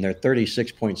season, they're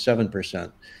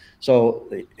 36.7%.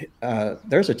 So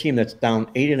there's a team that's down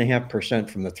 8.5%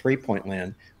 from the three-point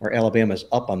land, where Alabama's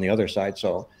up on the other side.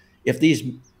 So if these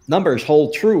numbers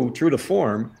hold true to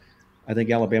form, I think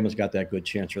Alabama's got that good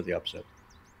chance for the upset.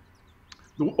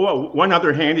 Well, one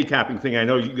other handicapping thing, I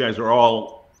know you guys are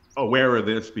all aware of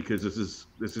this because this is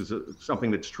something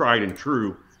that's tried and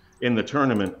true in the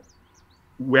tournament.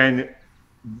 When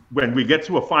we get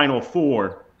to a Final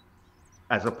Four,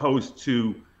 as opposed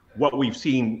to what we've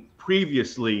seen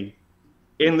previously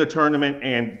in the tournament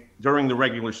and during the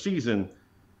regular season,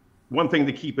 one thing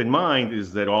to keep in mind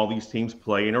is that all these teams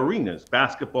play in arenas,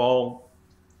 basketball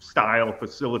style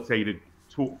facilitated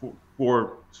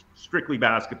for strictly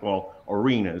basketball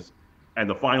arenas. And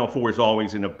the Final Four is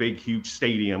always in a big, huge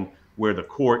stadium where the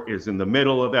court is in the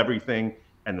middle of everything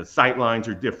and the sight lines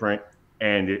are different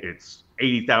and it's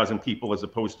 80,000 people as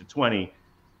opposed to 20.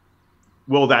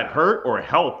 Will that hurt or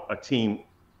help a team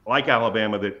like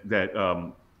Alabama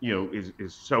that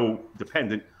is so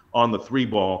dependent on the three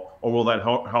ball, or will that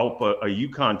help a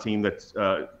UConn team that's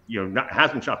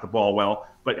hasn't shot the ball well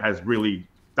but has really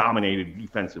dominated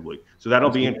defensively? So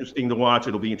that'll be interesting to watch.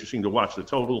 It'll be interesting to watch the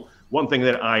total. One thing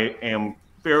that I am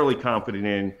fairly confident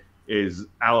in is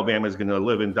Alabama is going to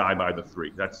live and die by the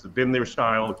three. That's been their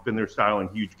style. It's been their style in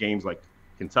huge games like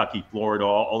Kentucky, Florida,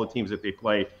 all the teams that they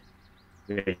play.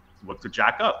 They look to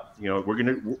jack up.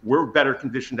 We're better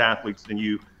conditioned athletes than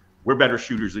you. We're better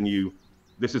shooters than you.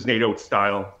 This is Nate Oates'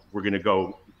 style. We're going to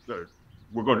go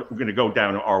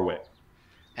down our way.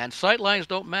 And sight lines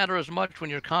don't matter as much when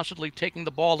you're constantly taking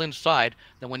the ball inside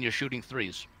than when you're shooting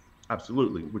threes.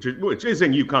 Absolutely, which is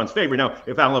in UConn's favor. Now,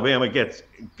 if Alabama gets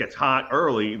hot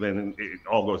early, then it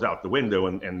all goes out the window,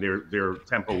 and their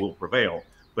tempo will prevail.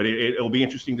 But it'll be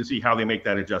interesting to see how they make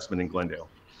that adjustment in Glendale.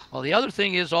 Well, the other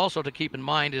thing is also to keep in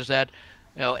mind is that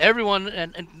everyone,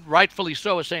 and rightfully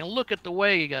so, is saying, look at the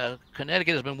way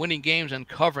Connecticut has been winning games and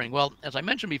covering. Well, as I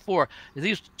mentioned before,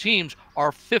 these teams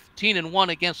are 15-1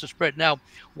 against the spread. Now,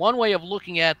 one way of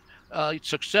looking at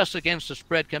success against the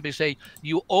spread can be, say,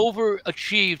 you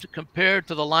overachieved compared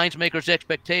to the lines maker's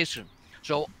expectation.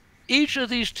 So each of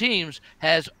these teams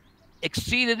has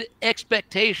exceeded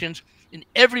expectations in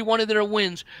every one of their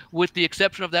wins, with the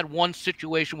exception of that one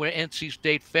situation where NC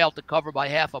State failed to cover by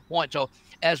half a point. So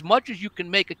as much as you can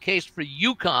make a case for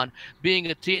UConn being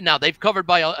a team, now they've covered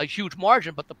by a huge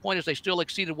margin, but the point is they still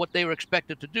exceeded what they were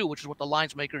expected to do, which is what the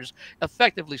lines maker is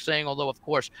effectively saying, although, of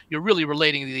course, you're really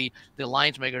relating the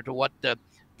lines maker to what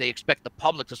they expect the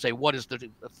public to say, what is the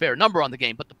fair number on the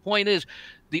game. But the point is,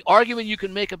 the argument you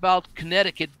can make about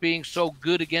Connecticut being so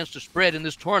good against the spread in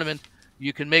this tournament,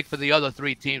 you can make for the other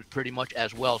three teams pretty much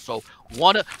as well. So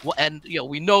and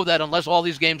we know that unless all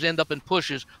these games end up in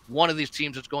pushes, one of these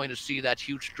teams is going to see that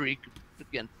huge streak,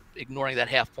 again, ignoring that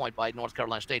half point by North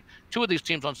Carolina State. Two of these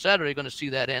teams on Saturday are going to see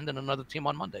that end, and another team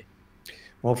on Monday.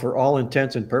 Well, for all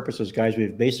intents and purposes, guys,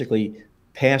 we've basically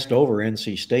passed over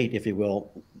NC State, if you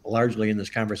will, largely in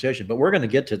this conversation, but we're going to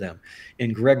get to them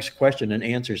in Greg's question and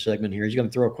answer segment here. He's going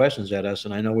to throw questions at us,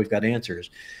 and I know we've got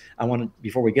answers.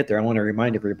 Before we get there, I want to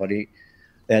remind everybody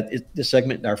that this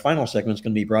segment, our final segment, is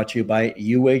going to be brought to you by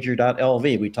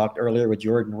uwager.lv. We talked earlier with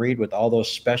Jordan Reed with all those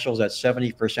specials, that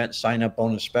 70% sign-up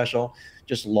bonus special.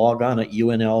 Just log on at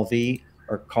UNLV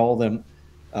or call them,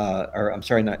 or I'm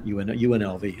sorry, not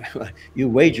UNLV,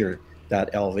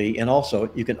 uwager.lv. And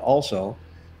also, you can also,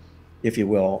 if you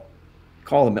will,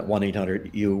 call them at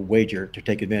 1-800-UWAGER to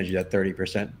take advantage of that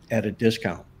 30% added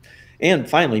discount. And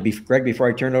finally, Greg, before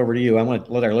I turn it over to you, I want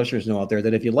to let our listeners know out there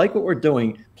that if you like what we're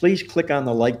doing, please click on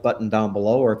the like button down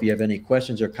below, or if you have any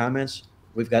questions or comments,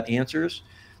 we've got answers.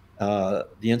 The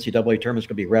NCAA tournament is going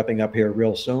to be wrapping up here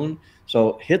real soon.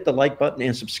 So hit the like button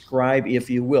and subscribe if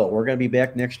you will. We're going to be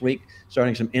back next week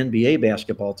starting some NBA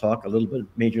basketball talk, a little bit of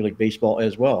Major League Baseball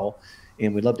as well.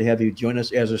 And we'd love to have you join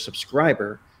us as a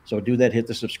subscriber. So do that, hit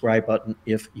the subscribe button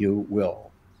if you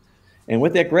will. And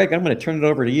with that, Greg, I'm going to turn it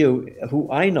over to you, who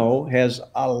I know has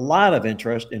a lot of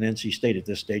interest in NC State at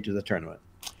this stage of the tournament.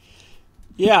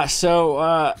 Yeah,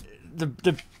 so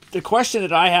the question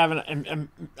that I have, and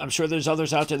I'm sure there's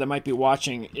others out there that might be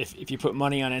watching, if you put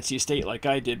money on NC State like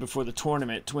I did before the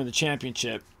tournament to win the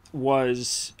championship,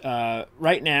 was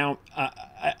right now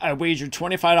I wagered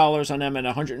 $25 on them at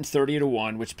 130 to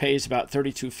 1, which pays about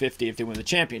 $32.50 if they win the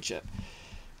championship.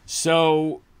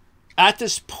 So at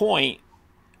this point,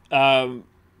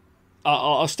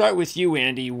 I'll start with you,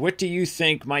 Andy. What do you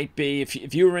think might be,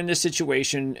 if you were in this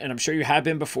situation, and I'm sure you have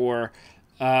been before,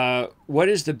 what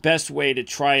is the best way to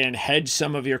try and hedge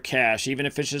some of your cash, even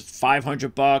if it's just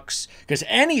 $500? Because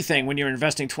anything when you're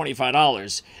investing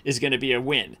 $25 is going to be a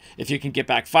win. If you can get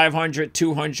back $500,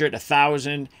 $200,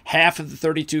 $1,000, half of the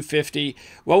 $32.50,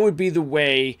 what would be the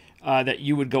way that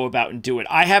you would go about and do it?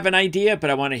 I have an idea, but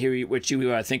I want to hear what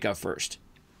you think of first.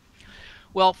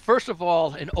 Well, first of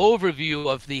all, an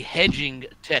overview of the hedging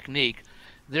technique.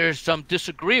 There's some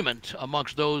disagreement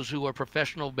amongst those who are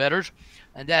professional bettors,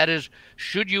 and that is,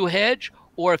 should you hedge?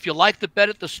 Or if you like the bet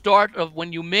at the start of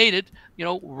when you made it,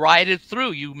 ride it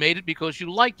through. You made it because you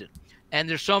liked it. And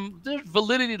there's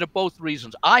validity to both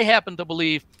reasons. I happen to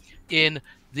believe in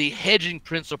the hedging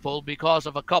principle because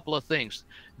of a couple of things.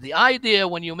 The idea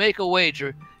when you make a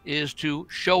wager is to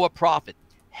show a profit.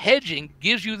 Hedging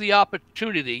gives you the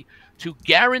opportunity to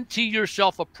guarantee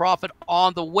yourself a profit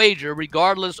on the wager,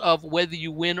 regardless of whether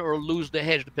you win or lose the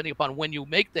hedge, depending upon when you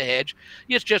make the hedge.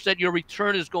 It's just that your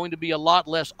return is going to be a lot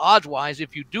less odds-wise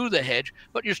if you do the hedge,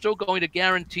 but you're still going to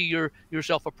guarantee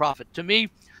yourself a profit. To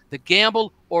me, the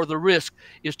gamble or the risk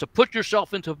is to put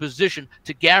yourself into a position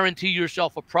to guarantee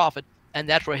yourself a profit, and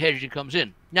that's where hedging comes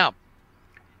in. Now,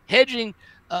 hedging,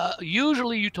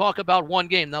 usually you talk about one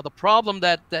game. Now, the problem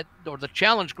or the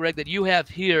challenge, Greg, that you have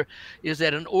here is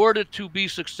that in order to be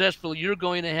successful, you're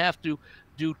going to have to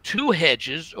do two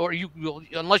hedges, or you will,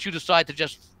 unless you decide to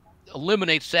just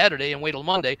eliminate Saturday and wait till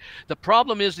Monday. The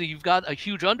problem is that you've got a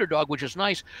huge underdog, which is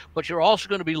nice, but you're also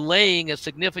going to be laying a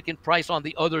significant price on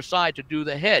the other side to do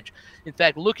the hedge. In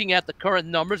fact, looking at the current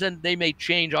numbers, and they may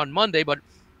change on Monday, but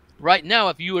right now,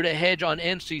 if you were to hedge on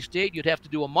NC State, you'd have to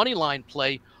do a money line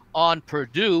play on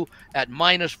Purdue at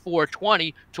minus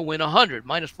 420 to win 100,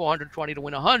 minus 420 to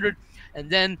win 100. And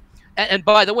then, and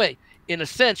by the way, in a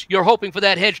sense, you're hoping for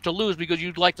that hedge to lose because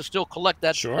you'd like to still collect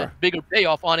that bigger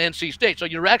payoff on NC State. So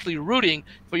you're actually rooting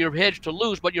for your hedge to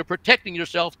lose, but you're protecting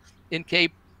yourself in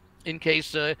case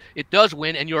it does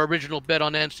win and your original bet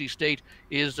on NC State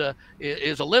is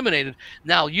eliminated.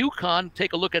 Now, UConn,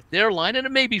 take a look at their line, and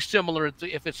it may be similar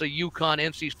if it's a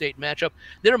UConn-NC State matchup.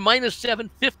 They're minus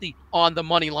 750 on the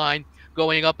money line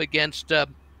going up against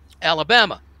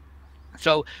Alabama.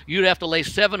 So you'd have to lay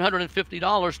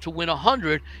 $750 to win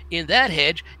 100 in that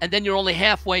hedge, and then you're only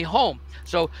halfway home.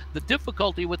 So the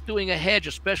difficulty with doing a hedge,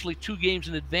 especially 2 games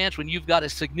in advance when you've got a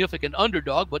significant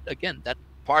underdog, but again, that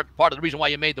part of the reason why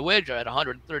you made the wager at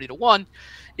 130 to 1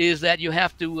 is that you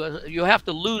have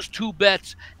to lose 2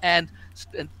 bets and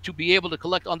to be able to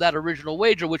collect on that original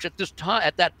wager, which at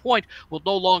that point will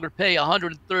no longer pay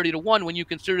 130 to 1 when you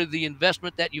consider the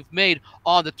investment that you've made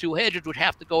on the 2 hedges, which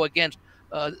have to go against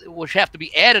which have to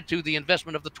be added to the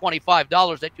investment of the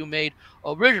 $25 that you made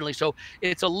originally. So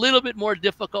it's a little bit more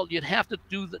difficult. You'd have to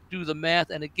do the math,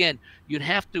 and again, you'd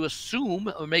have to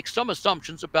assume or make some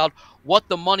assumptions about what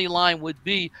the money line would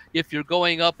be if you're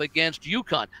going up against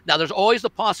UConn. Now, there's always the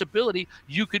possibility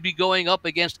you could be going up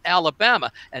against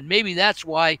Alabama, and maybe that's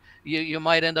why you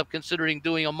might end up considering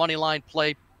doing a money line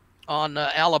play on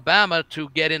Alabama to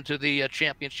get into the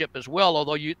championship as well.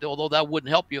 Although that wouldn't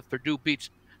help you if Purdue beats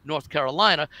North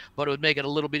Carolina, but it would make it a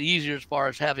little bit easier as far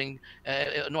as having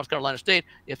North Carolina State.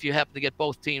 If you happen to get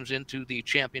both teams into the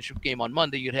championship game on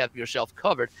Monday, you'd have yourself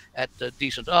covered at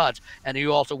decent odds, and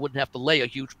you also wouldn't have to lay a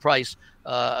huge price.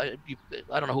 I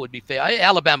don't know who would be favored.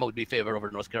 Alabama would be favored over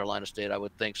North Carolina State, I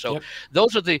would think. So yep.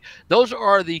 Those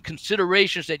are the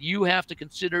considerations that you have to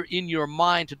consider in your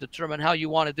mind to determine how you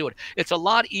want to do it. It's a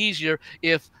lot easier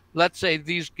if, let's say,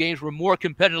 these games were more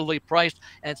competitively priced,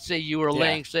 and say you were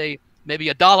laying, say, maybe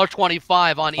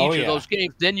 $1.25 on each of those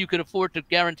games. Then you could afford to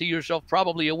guarantee yourself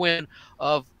probably a win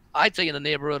of, I'd say, in the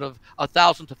neighborhood of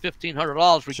 $1,000 to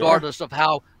 $1,500, regardless of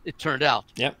how it turned out.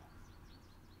 Yep.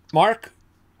 Mark?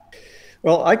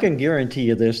 Well, I can guarantee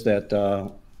you this,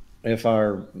 that if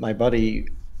my buddy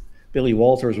Billy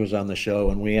Walters was on the show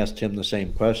and we asked him the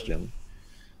same question,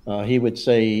 he would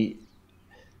say,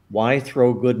 why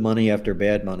throw good money after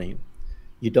bad money?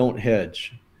 You don't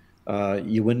hedge.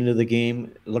 You went into the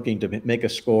game looking to make a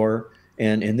score,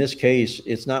 and in this case,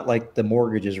 it's not like the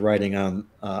mortgage is riding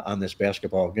on this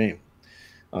basketball game.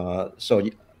 So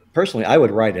personally, I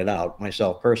would write it out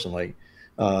myself personally.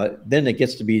 Then it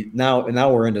gets to be now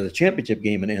we're into the championship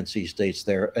game, and NC State's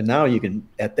there, and now you can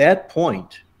at that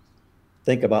point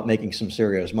think about making some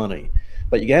serious money.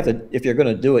 But you have to, if you're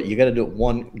going to do it, you got to do it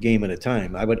one game at a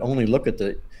time. I would only look at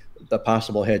the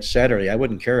possible hedge Saturday. I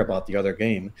wouldn't care about the other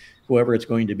game. Whoever it's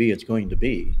going to be, it's going to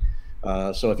be.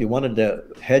 So if you wanted to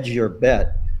hedge your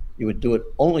bet, you would do it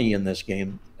only in this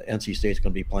game. NC State's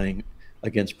going to be playing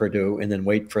against Purdue, and then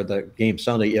wait for the game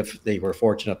Sunday if they were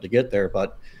fortunate enough to get there.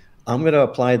 But I'm going to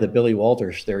apply the Billy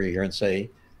Walters theory here and say,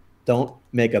 don't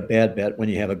make a bad bet when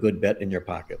you have a good bet in your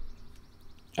pocket.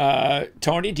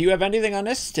 Tony, do you have anything on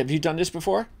this? Have you done this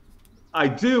before? I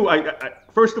do.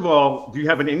 First of all, do you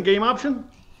have an in-game option?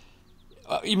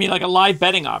 You mean like a live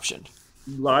betting option?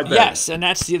 Live betting. Yes, and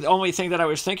that's the only thing that I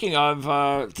was thinking of,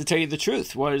 to tell you the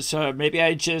truth, was maybe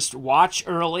I just watch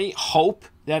early, hope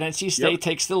that NC State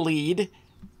takes the lead.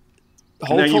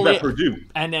 And then you bet Purdue.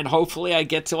 And then hopefully I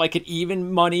get to like an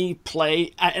even money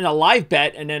play in a live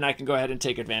bet, and then I can go ahead and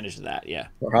take advantage of that,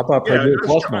 Or how about Purdue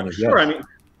plus money? Sure, I mean,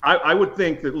 I would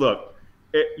think that, look,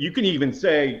 you can even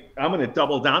say, I'm going to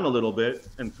double down a little bit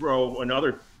and throw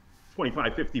another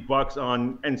 $25-50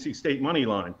 on NC State money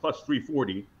line plus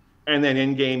 340, and then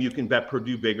in game you can bet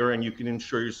Purdue bigger and you can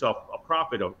ensure yourself a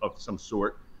profit of some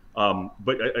sort.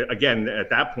 But again, at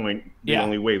that point, the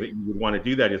only way that you would want to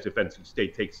do that is if NC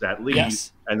State takes that lead,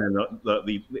 and then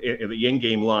the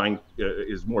in-game line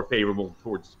is more favorable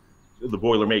towards the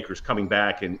Boilermakers coming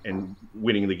back and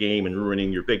winning the game and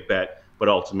ruining your big bet, but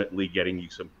ultimately getting you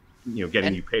some, you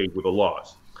paid with a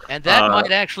loss. And that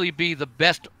might actually be the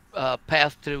best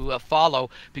path to follow,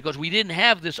 because we didn't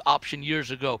have this option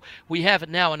years ago. We have it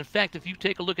now. And in fact, if you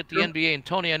take a look at the NBA, and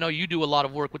Tony, I know you do a lot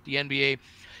of work with the NBA,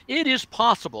 it is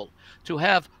possible to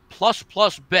have plus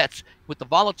bets with the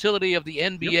volatility of the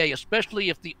NBA, especially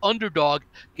if the underdog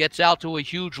gets out to a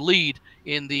huge lead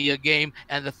in the game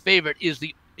and the favorite is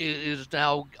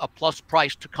now a plus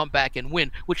price to come back and win,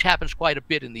 which happens quite a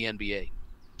bit in the NBA.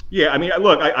 Yeah, I mean,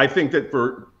 look, I think that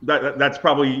that's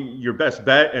probably your best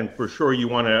bet, and for sure you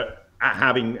want to,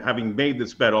 having made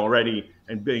this bet already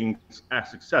and being as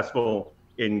successful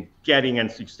in getting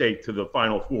NC State to the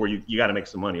Final Four, you got to make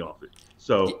some money off it.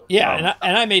 So and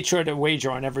I made sure to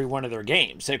wager on every one of their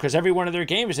games, because every one of their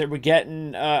games they were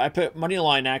getting. I put money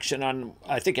line action on.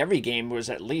 I think every game was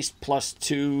at least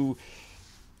 +2.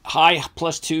 High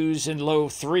 +2s and low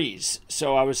 3s.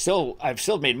 So I've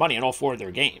still made money on all 4 of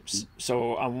their games.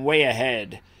 So I'm way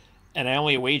ahead, and I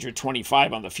only wagered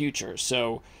 25 on the future.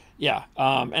 So yeah,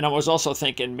 and I was also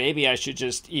thinking maybe I should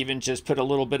just put a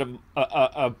little bit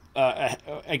of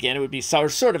again, it would be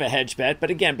sort of a hedge bet, but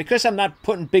again, because I'm not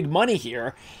putting big money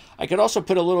here, I could also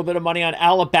put a little bit of money on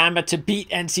Alabama to beat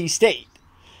NC State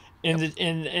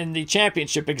in the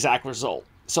championship exact result.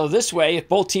 So this way, if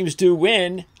both teams do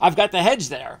win, I've got the hedge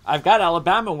there. I've got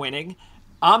Alabama winning.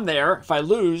 I'm there. If I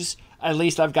lose, at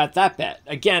least I've got that bet.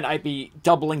 Again, I'd be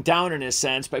doubling down in a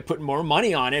sense by putting more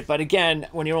money on it. But again,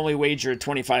 when you only wager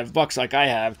 $25 like I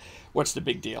have, what's the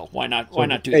big deal? Why not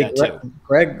do that too?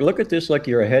 Greg, look at this like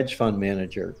you're a hedge fund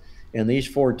manager, and these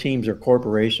 4 teams are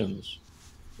corporations,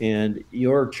 and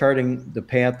you're charting the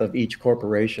path of each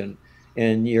corporation,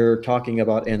 and you're talking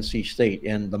about NC State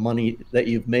and the money that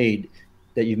you've made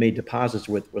deposits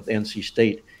with NC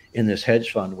State in this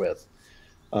hedge fund with.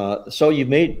 So you've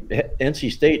made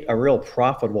NC State a real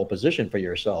profitable position for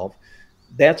yourself.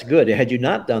 That's good. Had you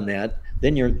not done that,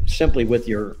 then you're simply with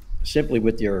your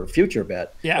future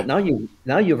bet. Yeah. But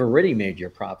now you've already made your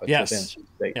profits with NC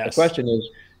State. Yes. The question is,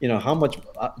 how much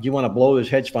do you want to blow this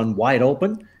hedge fund wide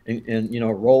open and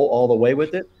roll all the way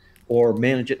with it, or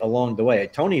manage it along the way?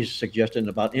 Tony's suggestion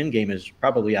about in-game is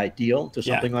probably ideal to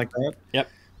something like that. Yep.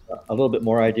 A little bit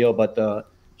more ideal, but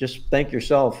just thank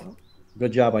yourself.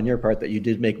 Good job on your part that you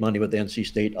did make money with NC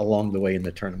State along the way in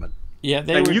the tournament. Yeah,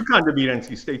 UConn to beat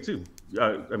NC State too.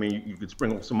 I mean, you could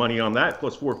sprinkle some money on that,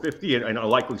 plus 450, and a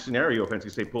likely scenario if NC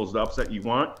State pulls the upset you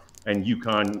want and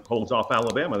UConn holds off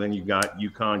Alabama, then you've got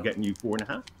UConn getting you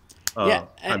 4.5.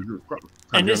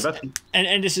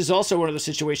 And this is also one of the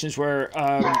situations where,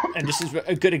 and this is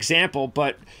a good example,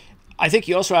 but I think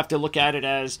you also have to look at it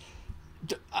as,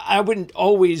 I wouldn't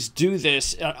always do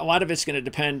this. A lot of it's going to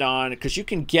depend on, because you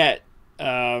can get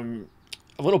a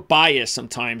little bias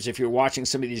sometimes if you're watching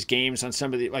some of these games on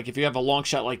some of the, like if you have a long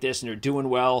shot like this and they're doing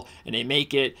well and they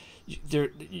make it,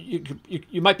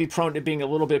 you might be prone to being a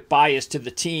little bit biased to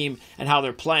the team and how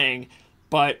they're playing.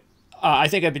 But I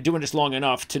think I've been doing this long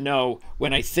enough to know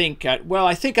when I think, I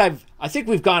think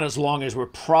we've gone as long as we're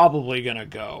probably going to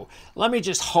go. Let me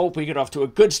just hope we get off to a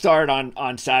good start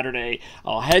on Saturday.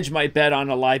 I'll hedge my bet on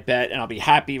a live bet, and I'll be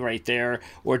happy right there.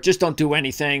 Or just don't do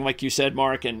anything, like you said,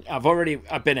 Mark, and I've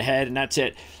been ahead, and that's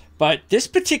it. But this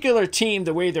particular team,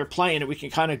 the way they're playing, and we can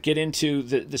kind of get into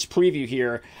this preview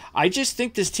here, I just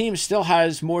think this team still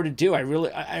has more to do. I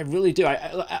really do.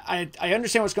 I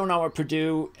understand what's going on with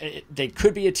Purdue. They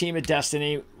could be a team of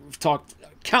destiny. We've talked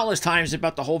countless times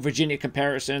about the whole Virginia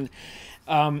comparison.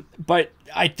 But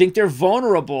I think they're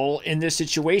vulnerable in this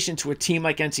situation to a team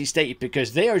like NC State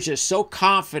because they are just so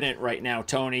confident right now,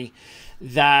 Tony,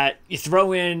 that you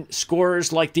throw in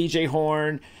scorers like DJ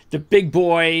Horn, the big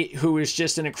boy who is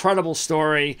just an incredible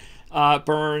story,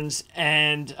 Burns,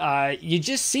 and you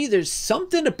just see there's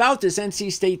something about this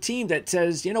NC State team that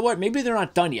says, you know what, maybe they're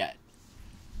not done yet.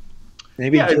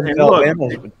 Maybe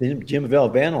Jim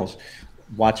Valvano's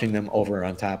watching them over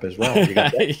on top as well.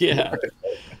 Yeah.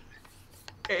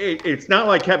 It's not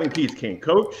like Kevin Keats can't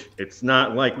coach. It's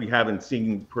not like we haven't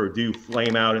seen Purdue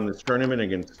flame out in this tournament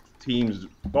against teams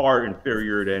far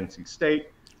inferior to NC State.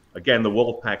 Again, the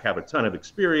Wolfpack have a ton of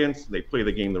experience. They play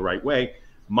the game the right way.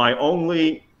 My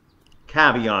only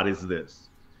caveat is this,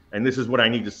 and this is what I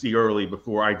need to see early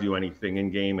before I do anything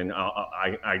in game, and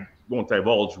I won't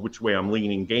divulge which way I'm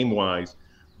leaning game-wise,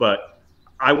 but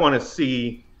I want to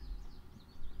see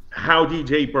how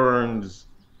DJ Burns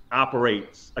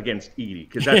operates against Edey,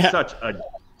 because that's such a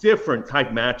different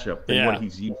type matchup than what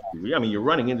he's used to. I mean, you're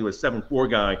running into a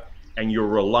 7'4" guy, and you're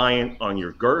reliant on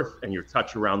your girth and your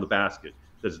touch around the basket.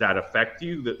 Does that affect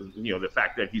you? The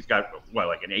fact that he's got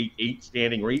like an 8'8"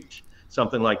 standing reach,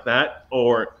 something like that,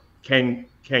 or can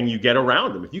you get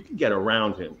around him? If you can get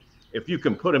around him, if you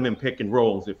can put him in pick and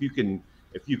rolls, if you can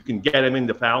get him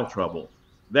into foul trouble,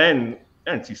 then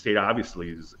NC State obviously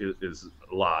is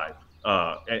live.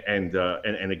 And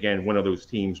again, one of those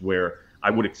teams where I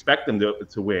would expect them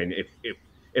to win.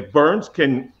 If Burns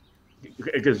can,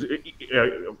 because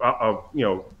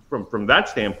from that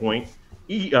standpoint,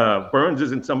 Burns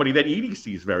isn't somebody that Edey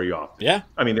sees very often. Yeah,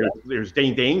 I mean, there's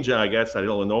Dane Danger, I guess, at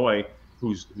Illinois,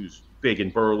 who's big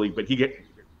and burly, but he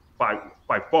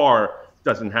by far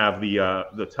doesn't have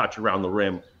the touch around the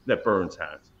rim that Burns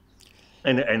has.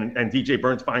 And DJ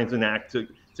Burns finds an act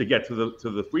to get to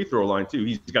the free throw line too.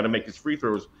 He's got to make his free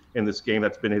throws in this game.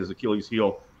 That's been his Achilles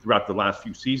heel throughout the last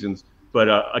few seasons. But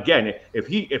again, if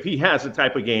he has the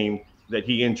type of game that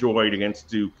he enjoyed against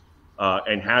Duke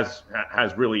and has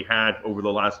really had over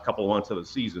the last couple of months of the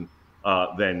season,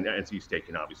 then NC State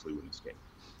can obviously win this game.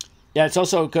 Yeah, it's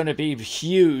also going to be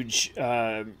huge,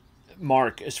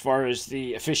 Mark, as far as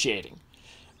the officiating,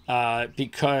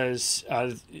 because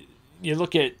you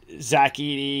look at Zach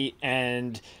Edey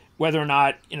and whether or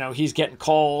not he's getting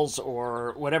calls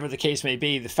or whatever the case may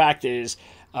be. The fact is,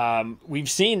 we've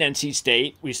seen NC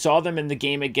State. We saw them in the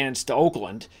game against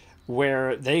Oakland,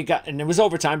 where they got, and it was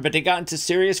overtime, but they got into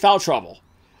serious foul trouble,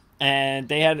 and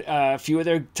they had a few of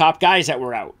their top guys that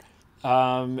were out.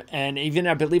 And even,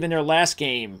 I believe, in their last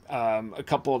game, a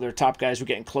couple of their top guys were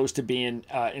getting close to being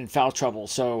in foul trouble.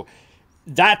 So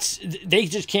they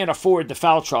just can't afford the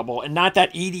foul trouble. And not that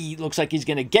Edie looks like he's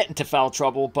going to get into foul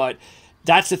trouble, but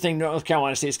that's the thing North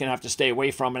Carolina State's going to have to stay away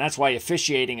from. And that's why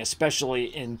officiating, especially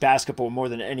in basketball more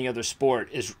than any other sport,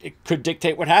 it could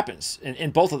dictate what happens in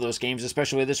both of those games,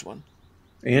 especially this one.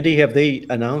 Andy, have they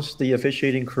announced the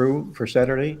officiating crew for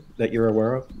Saturday that you're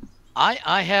aware of?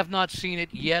 I have not seen it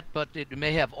yet, but it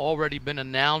may have already been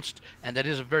announced, and that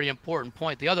is a very important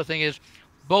point. The other thing is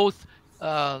both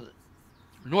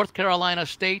North Carolina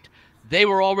State, they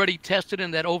were already tested in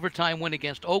that overtime win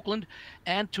against Oakland,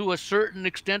 and to a certain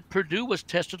extent Purdue was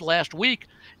tested last week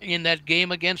in that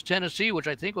game against Tennessee, which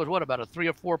I think was about a 3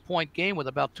 or 4 point game with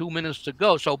about 2 minutes to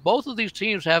go. So both of these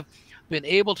teams have been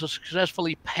able to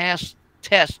successfully pass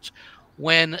tests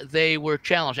when they were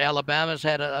challenged. Alabama's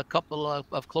had a couple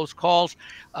of close calls.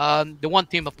 The one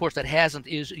team, of course, that hasn't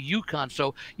is UConn.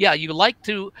 So, yeah,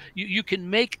 you can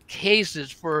make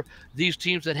cases for these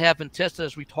teams that have been tested,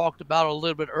 as we talked about a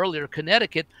little bit earlier.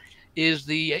 Connecticut is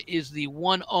the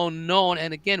one unknown.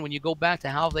 And again, when you go back to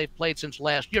how they've played since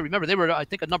last year, remember they were, I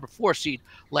think, a number 4 seed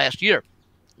last year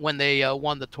when they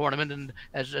won the tournament. And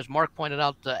as Mark pointed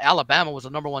out, Alabama was the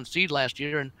number 1 seed last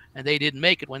year, and they didn't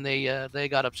make it when they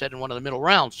got upset in one of the middle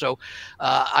rounds. So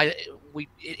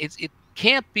it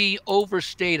can't be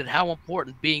overstated how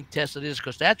important being tested is,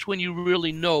 because that's when you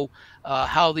really know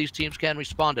how these teams can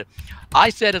respond to it. I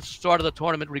said at the start of the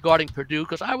tournament regarding Purdue,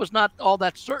 because I was not all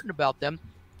that certain about them,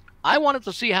 I wanted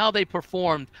to see how they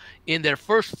performed in their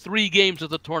first 3 games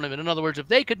of the tournament. In other words, if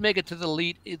they could make it to the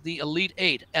Elite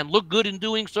 8 and look good in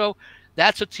doing so,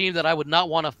 that's a team that I would not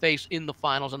want to face in the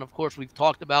finals. And, of course, we've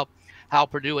talked about how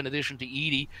Purdue, in addition to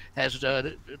Edie, has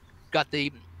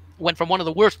went from one of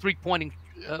the worst three-point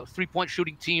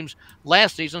shooting teams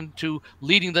last season to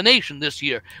leading the nation this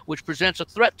year, which presents a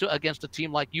threat against a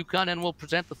team like UConn, and will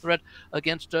present the threat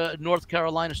against North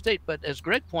Carolina State. But as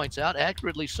Greg points out,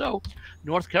 accurately so,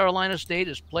 North Carolina State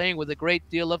is playing with a great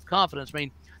deal of confidence. I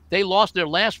mean, they lost their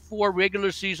last 4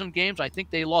 regular season games. I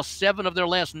think they lost 7 of their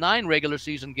last 9 regular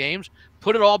season games,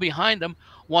 put it all behind them,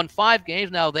 won 5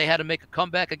 games. Now they had to make a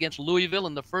comeback against Louisville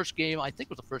in the first game. I think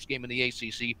it was the first game in the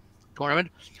ACC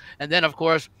tournament. And then, of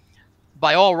course,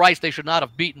 by all rights, they should not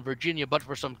have beaten Virginia, but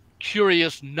for some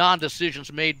curious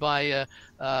non-decisions made by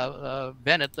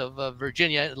Bennett of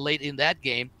Virginia late in that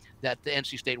game that the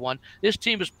NC State won. This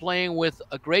team is playing with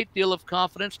a great deal of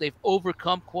confidence. They've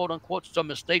overcome, quote-unquote, some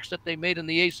mistakes that they made in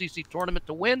the ACC tournament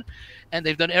to win, and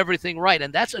they've done everything right.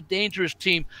 And that's a dangerous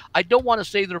team. I don't want to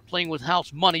say they're playing with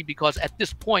house money, because at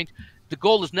this point, the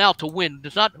goal is now to win.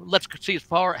 It's not, let's see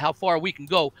how far we can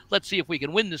go. Let's see if we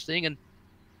can win this thing. And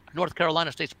North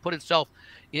Carolina State's put itself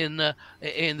in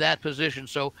that position.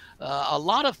 So a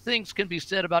lot of things can be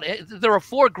said about it. There are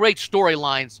 4 great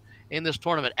storylines in this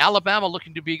tournament. Alabama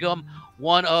looking to become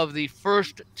one of the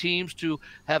first teams to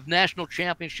have national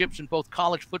championships in both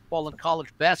college football and college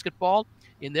basketball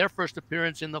in their first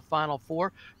appearance in the Final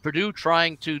Four. Purdue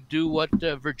trying to do what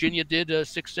Virginia did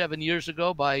 6-7 years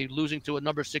ago by losing to a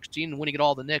number 16 and winning it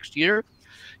all the next year.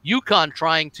 UConn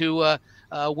trying to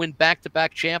win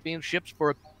back-to-back championships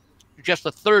for just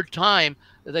the 3rd time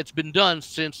that's been done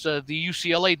since the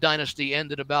UCLA dynasty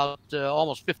ended about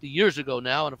almost 50 years ago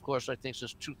now. And, of course, I think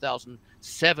since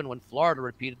 2007 when Florida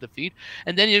repeated defeat.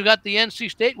 And then you've got the NC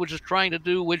State, which is trying to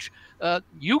do, which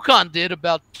UConn did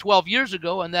about 12 years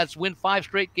ago, and that's win 5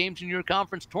 straight games in your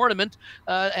conference tournament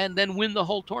and then win the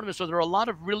whole tournament. So there are a lot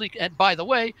of really – and by the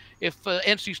way, if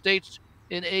NC State's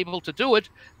able to do it,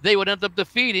 they would end up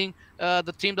defeating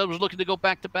the team that was looking to go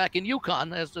back-to-back in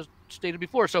UConn, as stated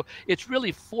before. So it's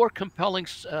really 4 compelling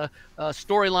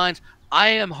storylines. I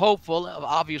am hopeful.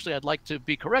 Obviously, I'd like to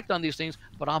be correct on these things,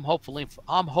 but I'm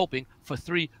hoping for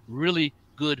 3 really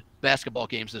good basketball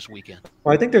games this weekend.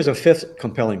 Well, I think there's a 5th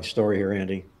compelling story here,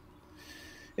 Andy,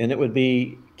 and it would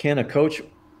be, can a coach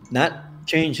not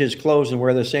change his clothes and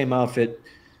wear the same outfit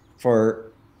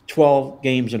for 12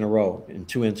 games in a row in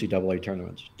 2 NCAA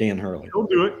tournaments? Dan Hurley. He'll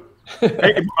do it.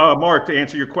 Hey, Mark, to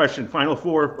answer your question, Final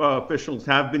Four officials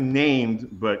have been named,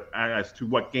 but as to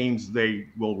what games they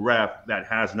will ref, that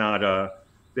has not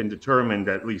been determined,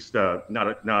 at least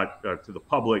not to the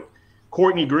public.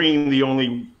 Courtney Green, the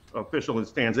only official that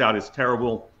stands out, is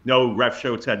terrible. No ref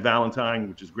show Ted Valentine,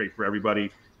 which is great for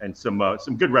everybody, and some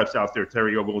good refs out there.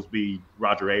 Terry Oglesby,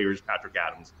 Roger Ayers, Patrick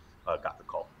Adams got the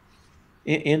call.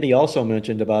 Andy also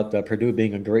mentioned about Purdue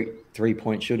being a great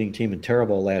 3-point shooting team and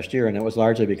terrible last year, and it was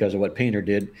largely because of what Painter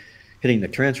did, hitting the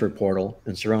transfer portal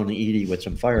and surrounding Edie with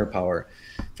some firepower.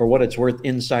 For what it's worth,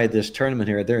 inside this tournament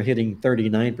here, they're hitting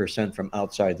 39% from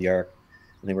outside the arc.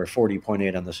 and they were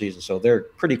 40.8 on the season. So they're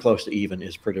pretty close to even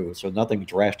is Purdue. So nothing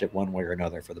drastic one way or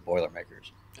another for the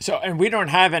Boilermakers. So, and we don't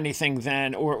have anything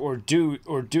then, or do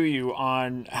you,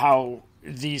 on how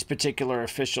these particular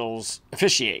officials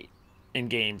officiate in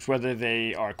games, whether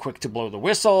they are quick to blow the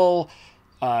whistle,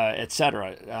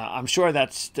 etc. I'm sure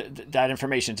that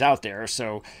information's out there.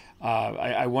 So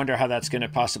I wonder how that's going to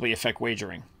possibly affect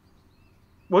wagering.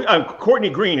 Well, Courtney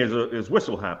Green is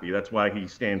whistle happy. That's why he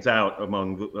stands out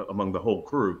among the whole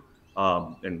crew.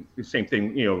 And the same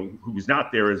thing, who's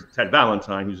not there is Ted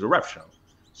Valentine, who's a ref show.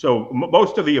 So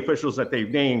most of the officials that they've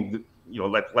named,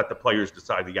 let the players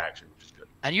decide the action, which is good.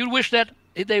 And you'd wish that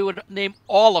they would name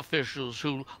all officials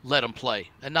who let them play,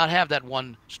 and not have that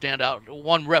one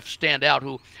ref stand out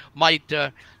who might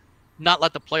not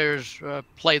let the players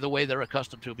play the way they're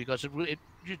accustomed to, because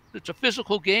it's a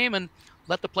physical game, and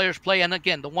let the players play. And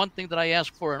again, the one thing that I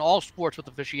ask for in all sports with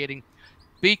officiating,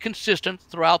 be consistent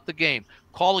throughout the game.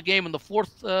 Call a game in the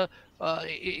fourth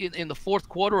in the fourth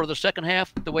quarter or the second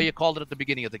half the way you called it at the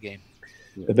beginning of the game.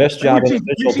 The best job an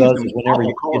official does is whenever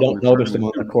you don't notice them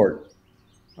on the court.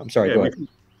 I'm sorry, go ahead.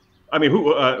 I mean,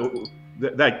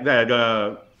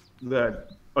 that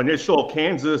initial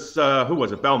Kansas, who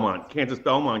was it?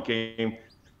 Kansas-Belmont game,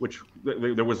 which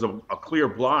there was a clear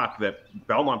block that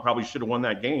Belmont probably should have won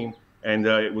that game. And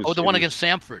it was the one against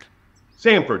Samford.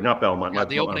 Samford, not Belmont. Yeah,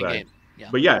 the opening game. Yeah.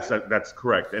 But yes, that's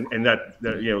correct. And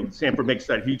Samford makes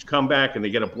that huge comeback, and they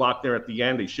get a block there at the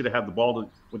end. They should have had the ball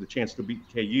with a chance to beat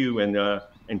KU,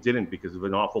 and didn't because of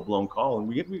an awful blown call. And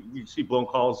we see blown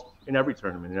calls in every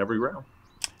tournament, in every round.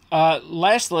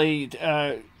 Lastly,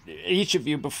 each of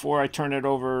you, before I turn it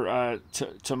over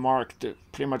to Mark to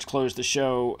pretty much close the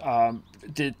show,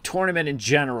 the tournament in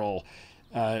general,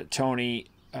 Tony,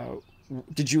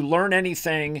 did you learn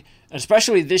anything,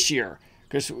 especially this year?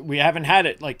 Because we haven't had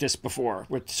it like this before,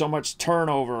 with so much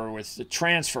turnover, with the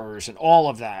transfers and all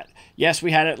of that. Yes,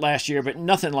 we had it last year, but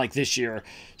nothing like this year.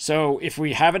 So if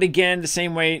we have it again the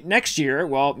same way next year,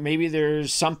 well, maybe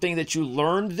there's something that you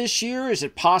learned this year. Is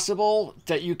it possible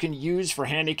that you can use for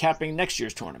handicapping next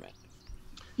year's tournament?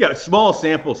 Yeah, small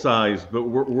sample size, but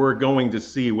we're going to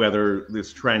see whether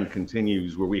this trend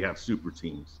continues where we have super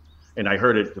teams. And I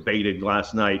heard it debated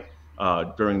last night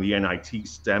during the NIT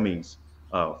semis.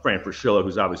 Fran Fraschilla,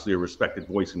 who's obviously a respected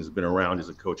voice and has been around as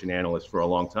a coach and analyst for a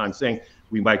long time, saying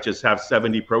we might just have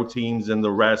 70 pro teams and the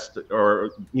rest, or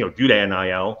due to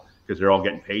NIL, because they're all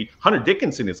getting paid. Hunter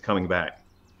Dickinson is coming back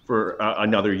for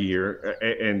another year,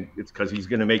 and it's because he's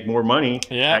going to make more money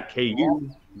at KU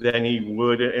than he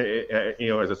would,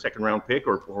 as a second round pick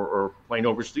or playing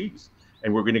overseas.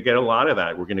 And we're going to get a lot of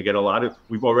that.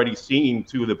 We've already seen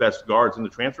two of the best guards in the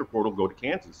transfer portal go to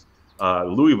Kansas.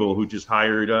 Louisville, who just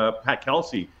hired Pat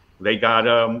Kelsey, they got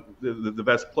the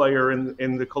best player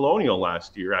in the Colonial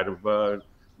last year out of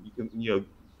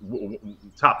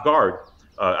top guard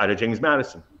out of James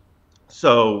Madison.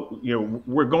 So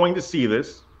we're going to see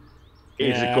this.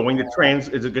 Is it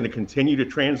going to continue to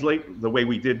translate the way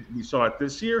we saw it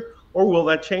this year, or will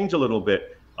that change a little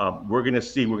bit? We're going to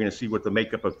see. We're going to see what the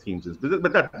makeup of teams is.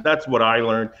 But that's what I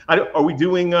learned. Are we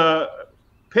doing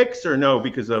picks or no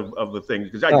because of the things?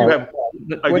 Because I do have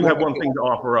one thing to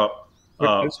offer up.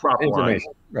 Prop wise,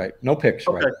 right? No picks,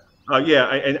 okay.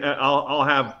 Right? And I'll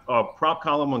have a prop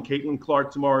column on Caitlin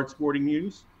Clark tomorrow at Sporting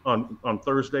News on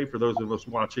Thursday for those of us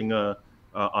watching on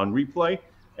replay,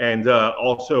 and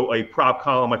also a prop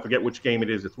column. I forget which game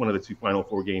it is. It's one of the two Final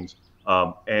Four games.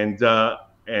 And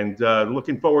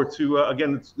looking forward to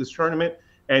again this tournament,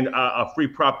 and a free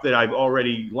prop that I've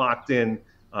already locked in.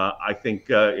 I think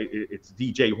it's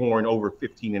DJ Horn over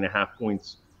 15.5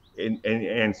 points in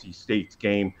NC State's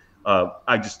game.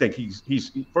 I just think he's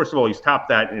first of all, he's topped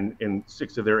that in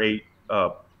 6 of their 8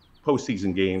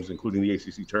 postseason games, including the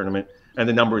ACC tournament, and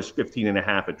the number is 15.5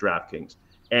 at DraftKings.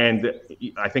 And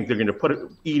I think they're going to put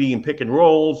Edey in pick and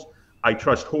rolls. I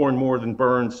trust Horn more than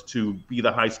Burns to be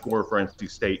the high scorer for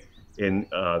NC State in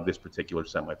this particular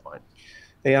semifinal.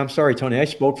 Hey, I'm sorry, Tony. I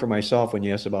spoke for myself when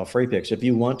you asked about free picks. If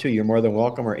you want to, you're more than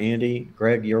welcome. Or Andy,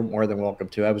 Greg, you're more than welcome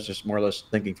to. I was just more or less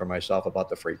thinking for myself about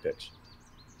the free picks.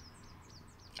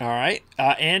 All right.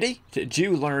 Andy, did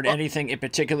you learn anything in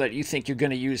particular that you think you're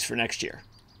going to use for next year?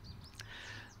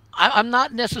 I'm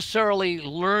not necessarily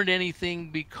learned anything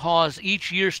because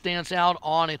each year stands out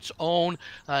on its own.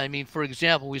 I mean, for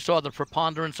example, we saw the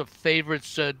preponderance of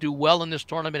favorites do well in this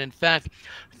tournament. In fact,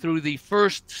 through the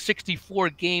first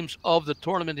 64 games of the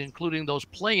tournament, including those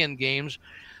play-in games,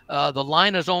 the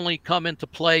line has only come into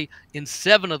play in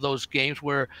 7 of those games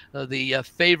where the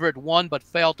favorite won but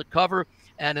failed to cover.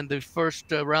 and in the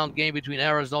first round game between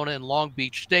Arizona and Long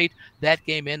Beach State, that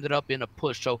game ended up in a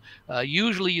push. So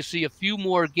usually you see a few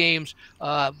more games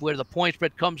where the point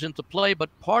spread comes into play, but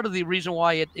part of the reason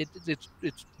why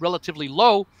it's relatively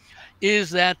low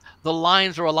is that the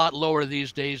lines are a lot lower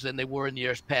these days than they were in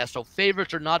years past. So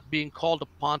favorites are not being called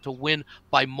upon to win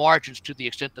by margins to the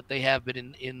extent that they have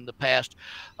been in the past.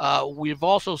 We've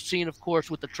also seen, of course,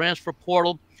 with the transfer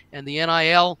portal and the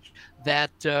NIL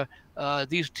that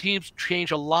these teams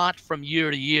change a lot from year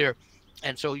to year.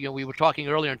 And so, we were talking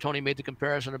earlier, and Tony made the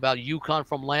comparison about UConn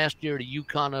from last year to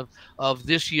UConn of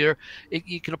this year.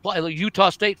 You can apply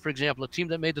Utah State, for example, a team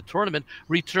that made the tournament,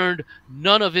 returned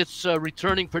none of its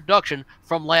returning production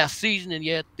from last season, and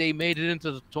yet they made it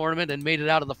into the tournament and made it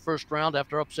out of the first round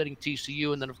after upsetting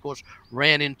TCU, and then, of course,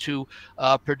 ran into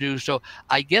Purdue. So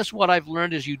I guess what I've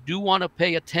learned is you do want to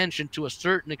pay attention to a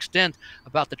certain extent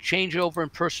about the changeover in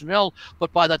personnel,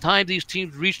 but by the time these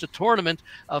teams reach the tournament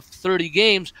of 30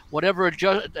 games, whatever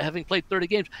having played 30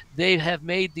 games, they have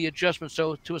made the adjustment.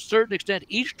 So to a certain extent,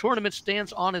 each tournament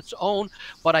stands on its own,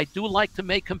 but I do like to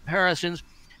make comparisons,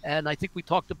 and I think we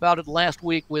talked about it last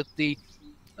week with the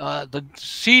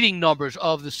seeding numbers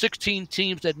of the 16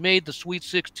 teams that made the Sweet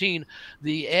 16.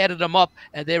 They added them up,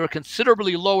 and they were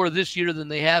considerably lower this year than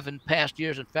they have in past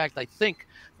years. In fact, I think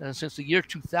since the year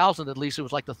 2000, at least, it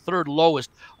was like the third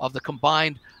lowest of the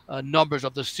combined numbers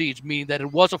of the seeds, meaning that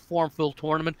it was a form-filled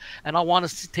tournament. And I want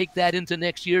to take that into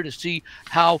next year to see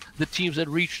how the teams that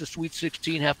reached the Sweet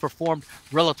 16 have performed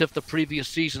relative to previous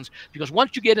seasons. Because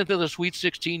once you get into the Sweet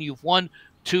 16, you've won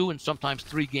 2 and sometimes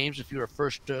 3 games if you're a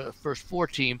first 4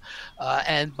 team,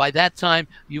 and by that time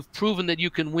you've proven that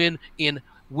you can win in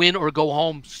win or go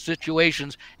home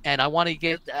situations. And I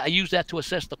use that to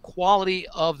assess the quality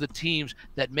of the teams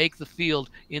that make the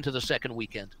field into the second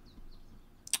weekend.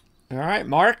 All right,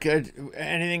 Mark,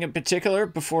 anything in particular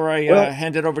before I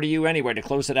hand it over to you anyway to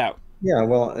close it out? Yeah,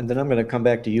 well, and then I'm going to come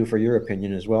back to you for your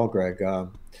opinion as well, Greg.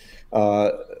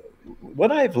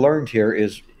 What I've learned here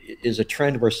is a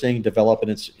trend we're seeing develop,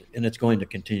 and it's going to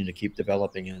continue to keep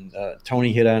developing. And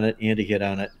Tony hit on it, Andy hit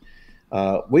on it.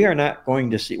 We're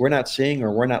not seeing,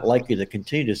 or we're not likely to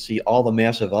continue to see all the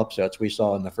massive upsets we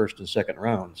saw in the first and second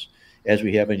rounds as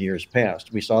we have in years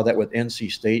past. We saw that with NC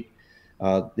State,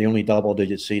 the only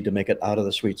double-digit seed to make it out of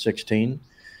the Sweet 16,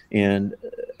 and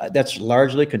that's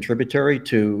largely contributory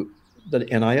to the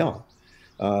NIL.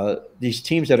 These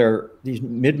teams that are these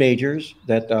mid-majors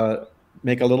that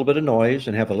make a little bit of noise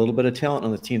and have a little bit of talent on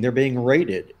the team, they're being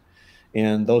rated,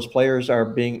 and those players are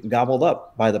being gobbled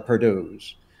up by the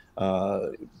Purdues,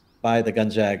 by the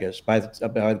Gonzagas,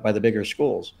 by the bigger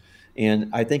schools. And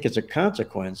I think as a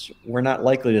consequence, we're not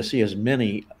likely to see as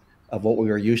many of what we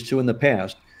were used to in the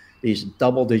past, these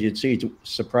double-digit seeds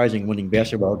surprising winning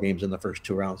basketball games in the first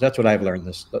 2 rounds. That's what I've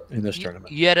learned in this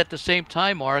tournament. Yet at the same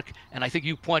time, Mark, and I think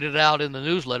you pointed out in the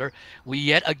newsletter, we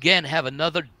yet again have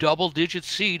another double-digit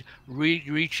seed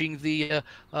reaching the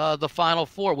Final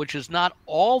Four, which is not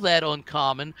all that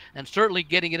uncommon, and certainly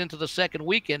getting it into the second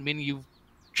weekend, meaning you've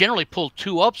generally pulled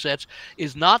 2 upsets,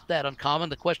 is not that uncommon.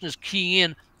 The question is key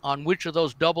in on which of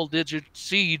those double-digit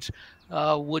seeds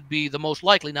would be the most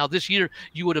likely. Now, this year,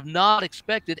 you would have not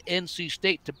expected NC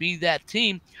State to be that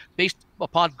team based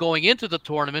upon going into the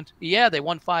tournament. Yeah, they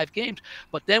won 5 games.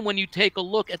 But then when you take a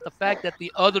look at the fact that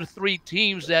the other 3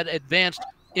 teams that advanced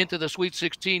into the Sweet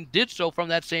 16 did so from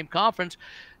that same conference,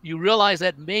 you realize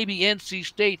that maybe NC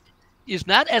State is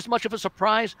not as much of a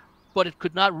surprise, but it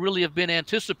could not really have been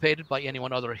anticipated by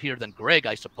anyone other here than Greg,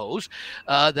 I suppose,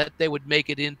 that they would make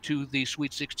it into the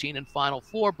Sweet 16 and Final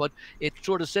Four. But it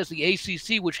sort of says the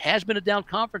ACC, which has been a down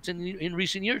conference in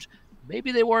recent years,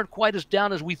 maybe they weren't quite as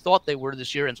down as we thought they were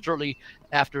this year, and certainly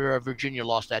after Virginia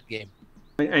lost that game.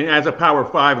 And as a Power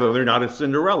 5, though, they're not a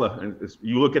Cinderella. And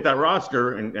you look at that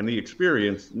roster and the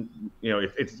experience,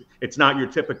 it's not your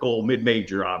typical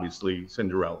mid-major, obviously,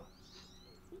 Cinderella.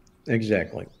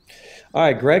 Exactly. All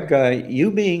right, Greg,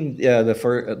 you being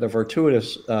the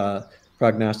fortuitous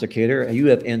prognosticator, you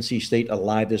have NC State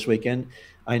alive this weekend.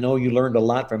 I know you learned a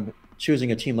lot from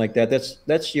choosing a team like that.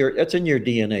 That's in your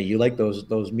DNA. You like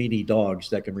those meaty dogs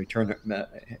that can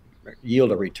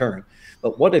yield a return.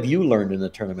 But what have you learned in the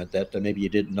tournament that maybe you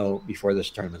didn't know before this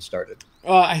tournament started?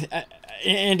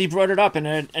 Andy brought it up,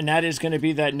 and that is going to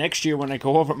be that next year when I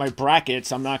go over my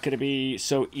brackets, I'm not going to be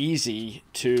so easy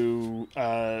to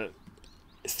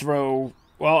throw.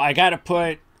 Well, I got to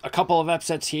put a couple of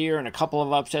upsets here and a couple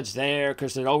of upsets there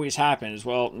because it always happens.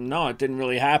 Well, no, it didn't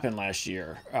really happen last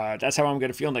year. That's how I'm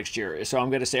going to feel next year. So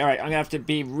I'm going to say, all right, I'm going to have to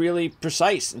be really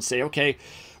precise and say, okay,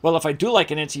 well, if I do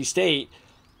like an NC State,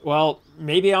 Well,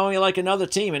 maybe I only like another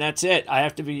team, and that's it. I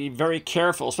have to be very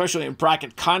careful, especially in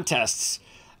bracket contests.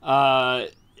 I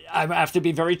have to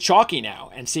be very chalky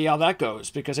now and see how that goes,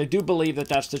 because I do believe that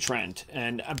that's the trend.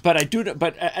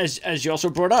 But as you also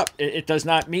brought up, it does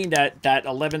not mean that that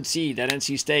 11th seed, that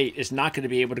NC State, is not going to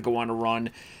be able to go on a run,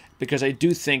 because I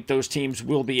do think those teams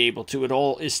will be able to. It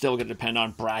all is still going to depend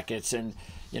on brackets and,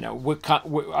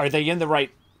 are they in the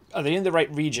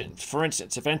right region? For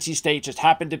instance, if NC State just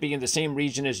happened to be in the same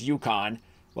region as UConn,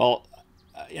 well,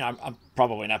 I'm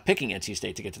probably not picking NC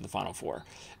State to get to the Final Four.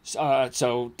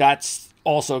 So that's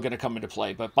also going to come into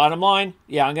play. But bottom line,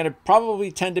 yeah, I'm going to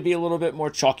probably tend to be a little bit more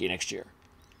chalky next year.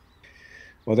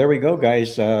 Well, there we go,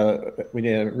 guys. We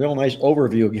did a real nice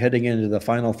overview heading into the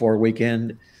Final Four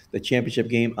weekend, the championship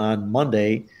game on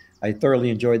Monday. I thoroughly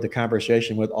enjoyed the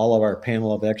conversation with all of our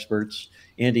panel of experts.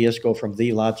 Andy Iskoe from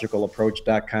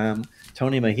TheLogicalApproach.com,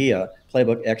 Tony Mejia,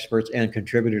 playbook experts and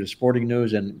contributor to Sporting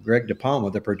News, and Greg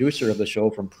DePalma, the producer of the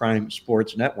show from Prime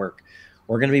Sports Network.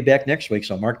 We're going to be back next week,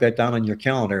 so mark that down on your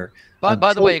calendar. By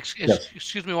the way,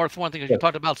 excuse me, Mark, for one thing, as you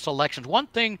talked about selections, one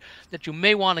thing that you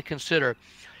may want to consider,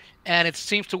 and it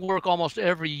seems to work almost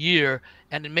every year,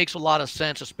 and it makes a lot of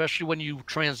sense, especially when you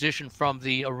transition from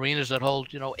the arenas that hold,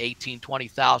 18,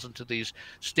 20,000 to these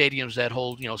stadiums that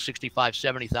hold, 65,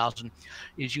 70,000,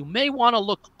 is you may want to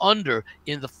look under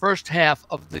in the first half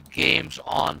of the games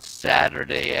on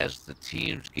Saturday as the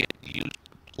teams get used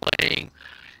to playing.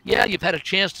 Yeah, you've had a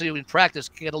chance to, in practice,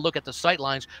 get a look at the sight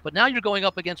lines, but now you're going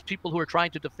up against people who are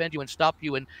trying to defend you and stop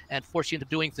you and force you into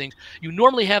doing things. You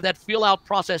normally have that feel-out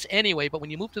process anyway, but when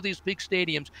you move to these big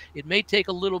stadiums, it may take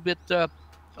a little bit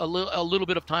a little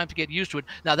bit of time to get used to it.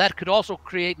 Now, that could also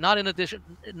create, not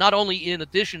only in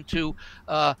addition to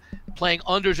playing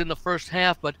unders in the first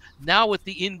half, but now with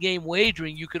the in-game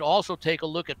wagering, you could also take a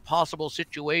look at possible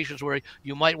situations where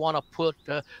you might want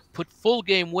to put full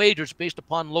game wagers based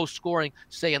upon low scoring,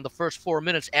 say in the first 4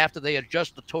 minutes after they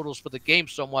adjust the totals for the game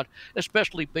somewhat,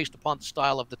 especially based upon the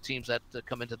style of the teams that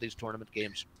come into these tournament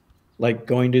games. Like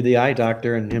going to the eye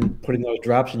doctor and him putting those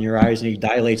drops in your eyes, and he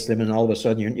dilates them, and all of a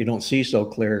sudden you don't see so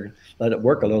clear. Let it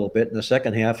work a little bit. In the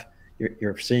second half,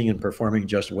 you're seeing and performing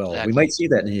just well. Exactly. We might see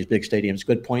that in these big stadiums.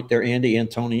 Good point there, Andy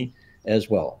and Tony, as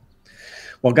well.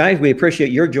 Well, guys, we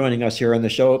appreciate your joining us here on the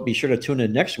show. Be sure to tune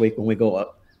in next week when we go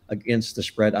up against the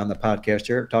spread on the podcast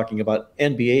here, talking about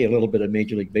NBA, a little bit of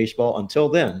Major League Baseball. Until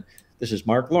then, this is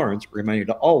Marc Lawrence, reminding you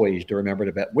to always remember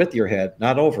to bet with your head,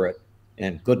 not over it,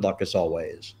 and good luck as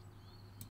always.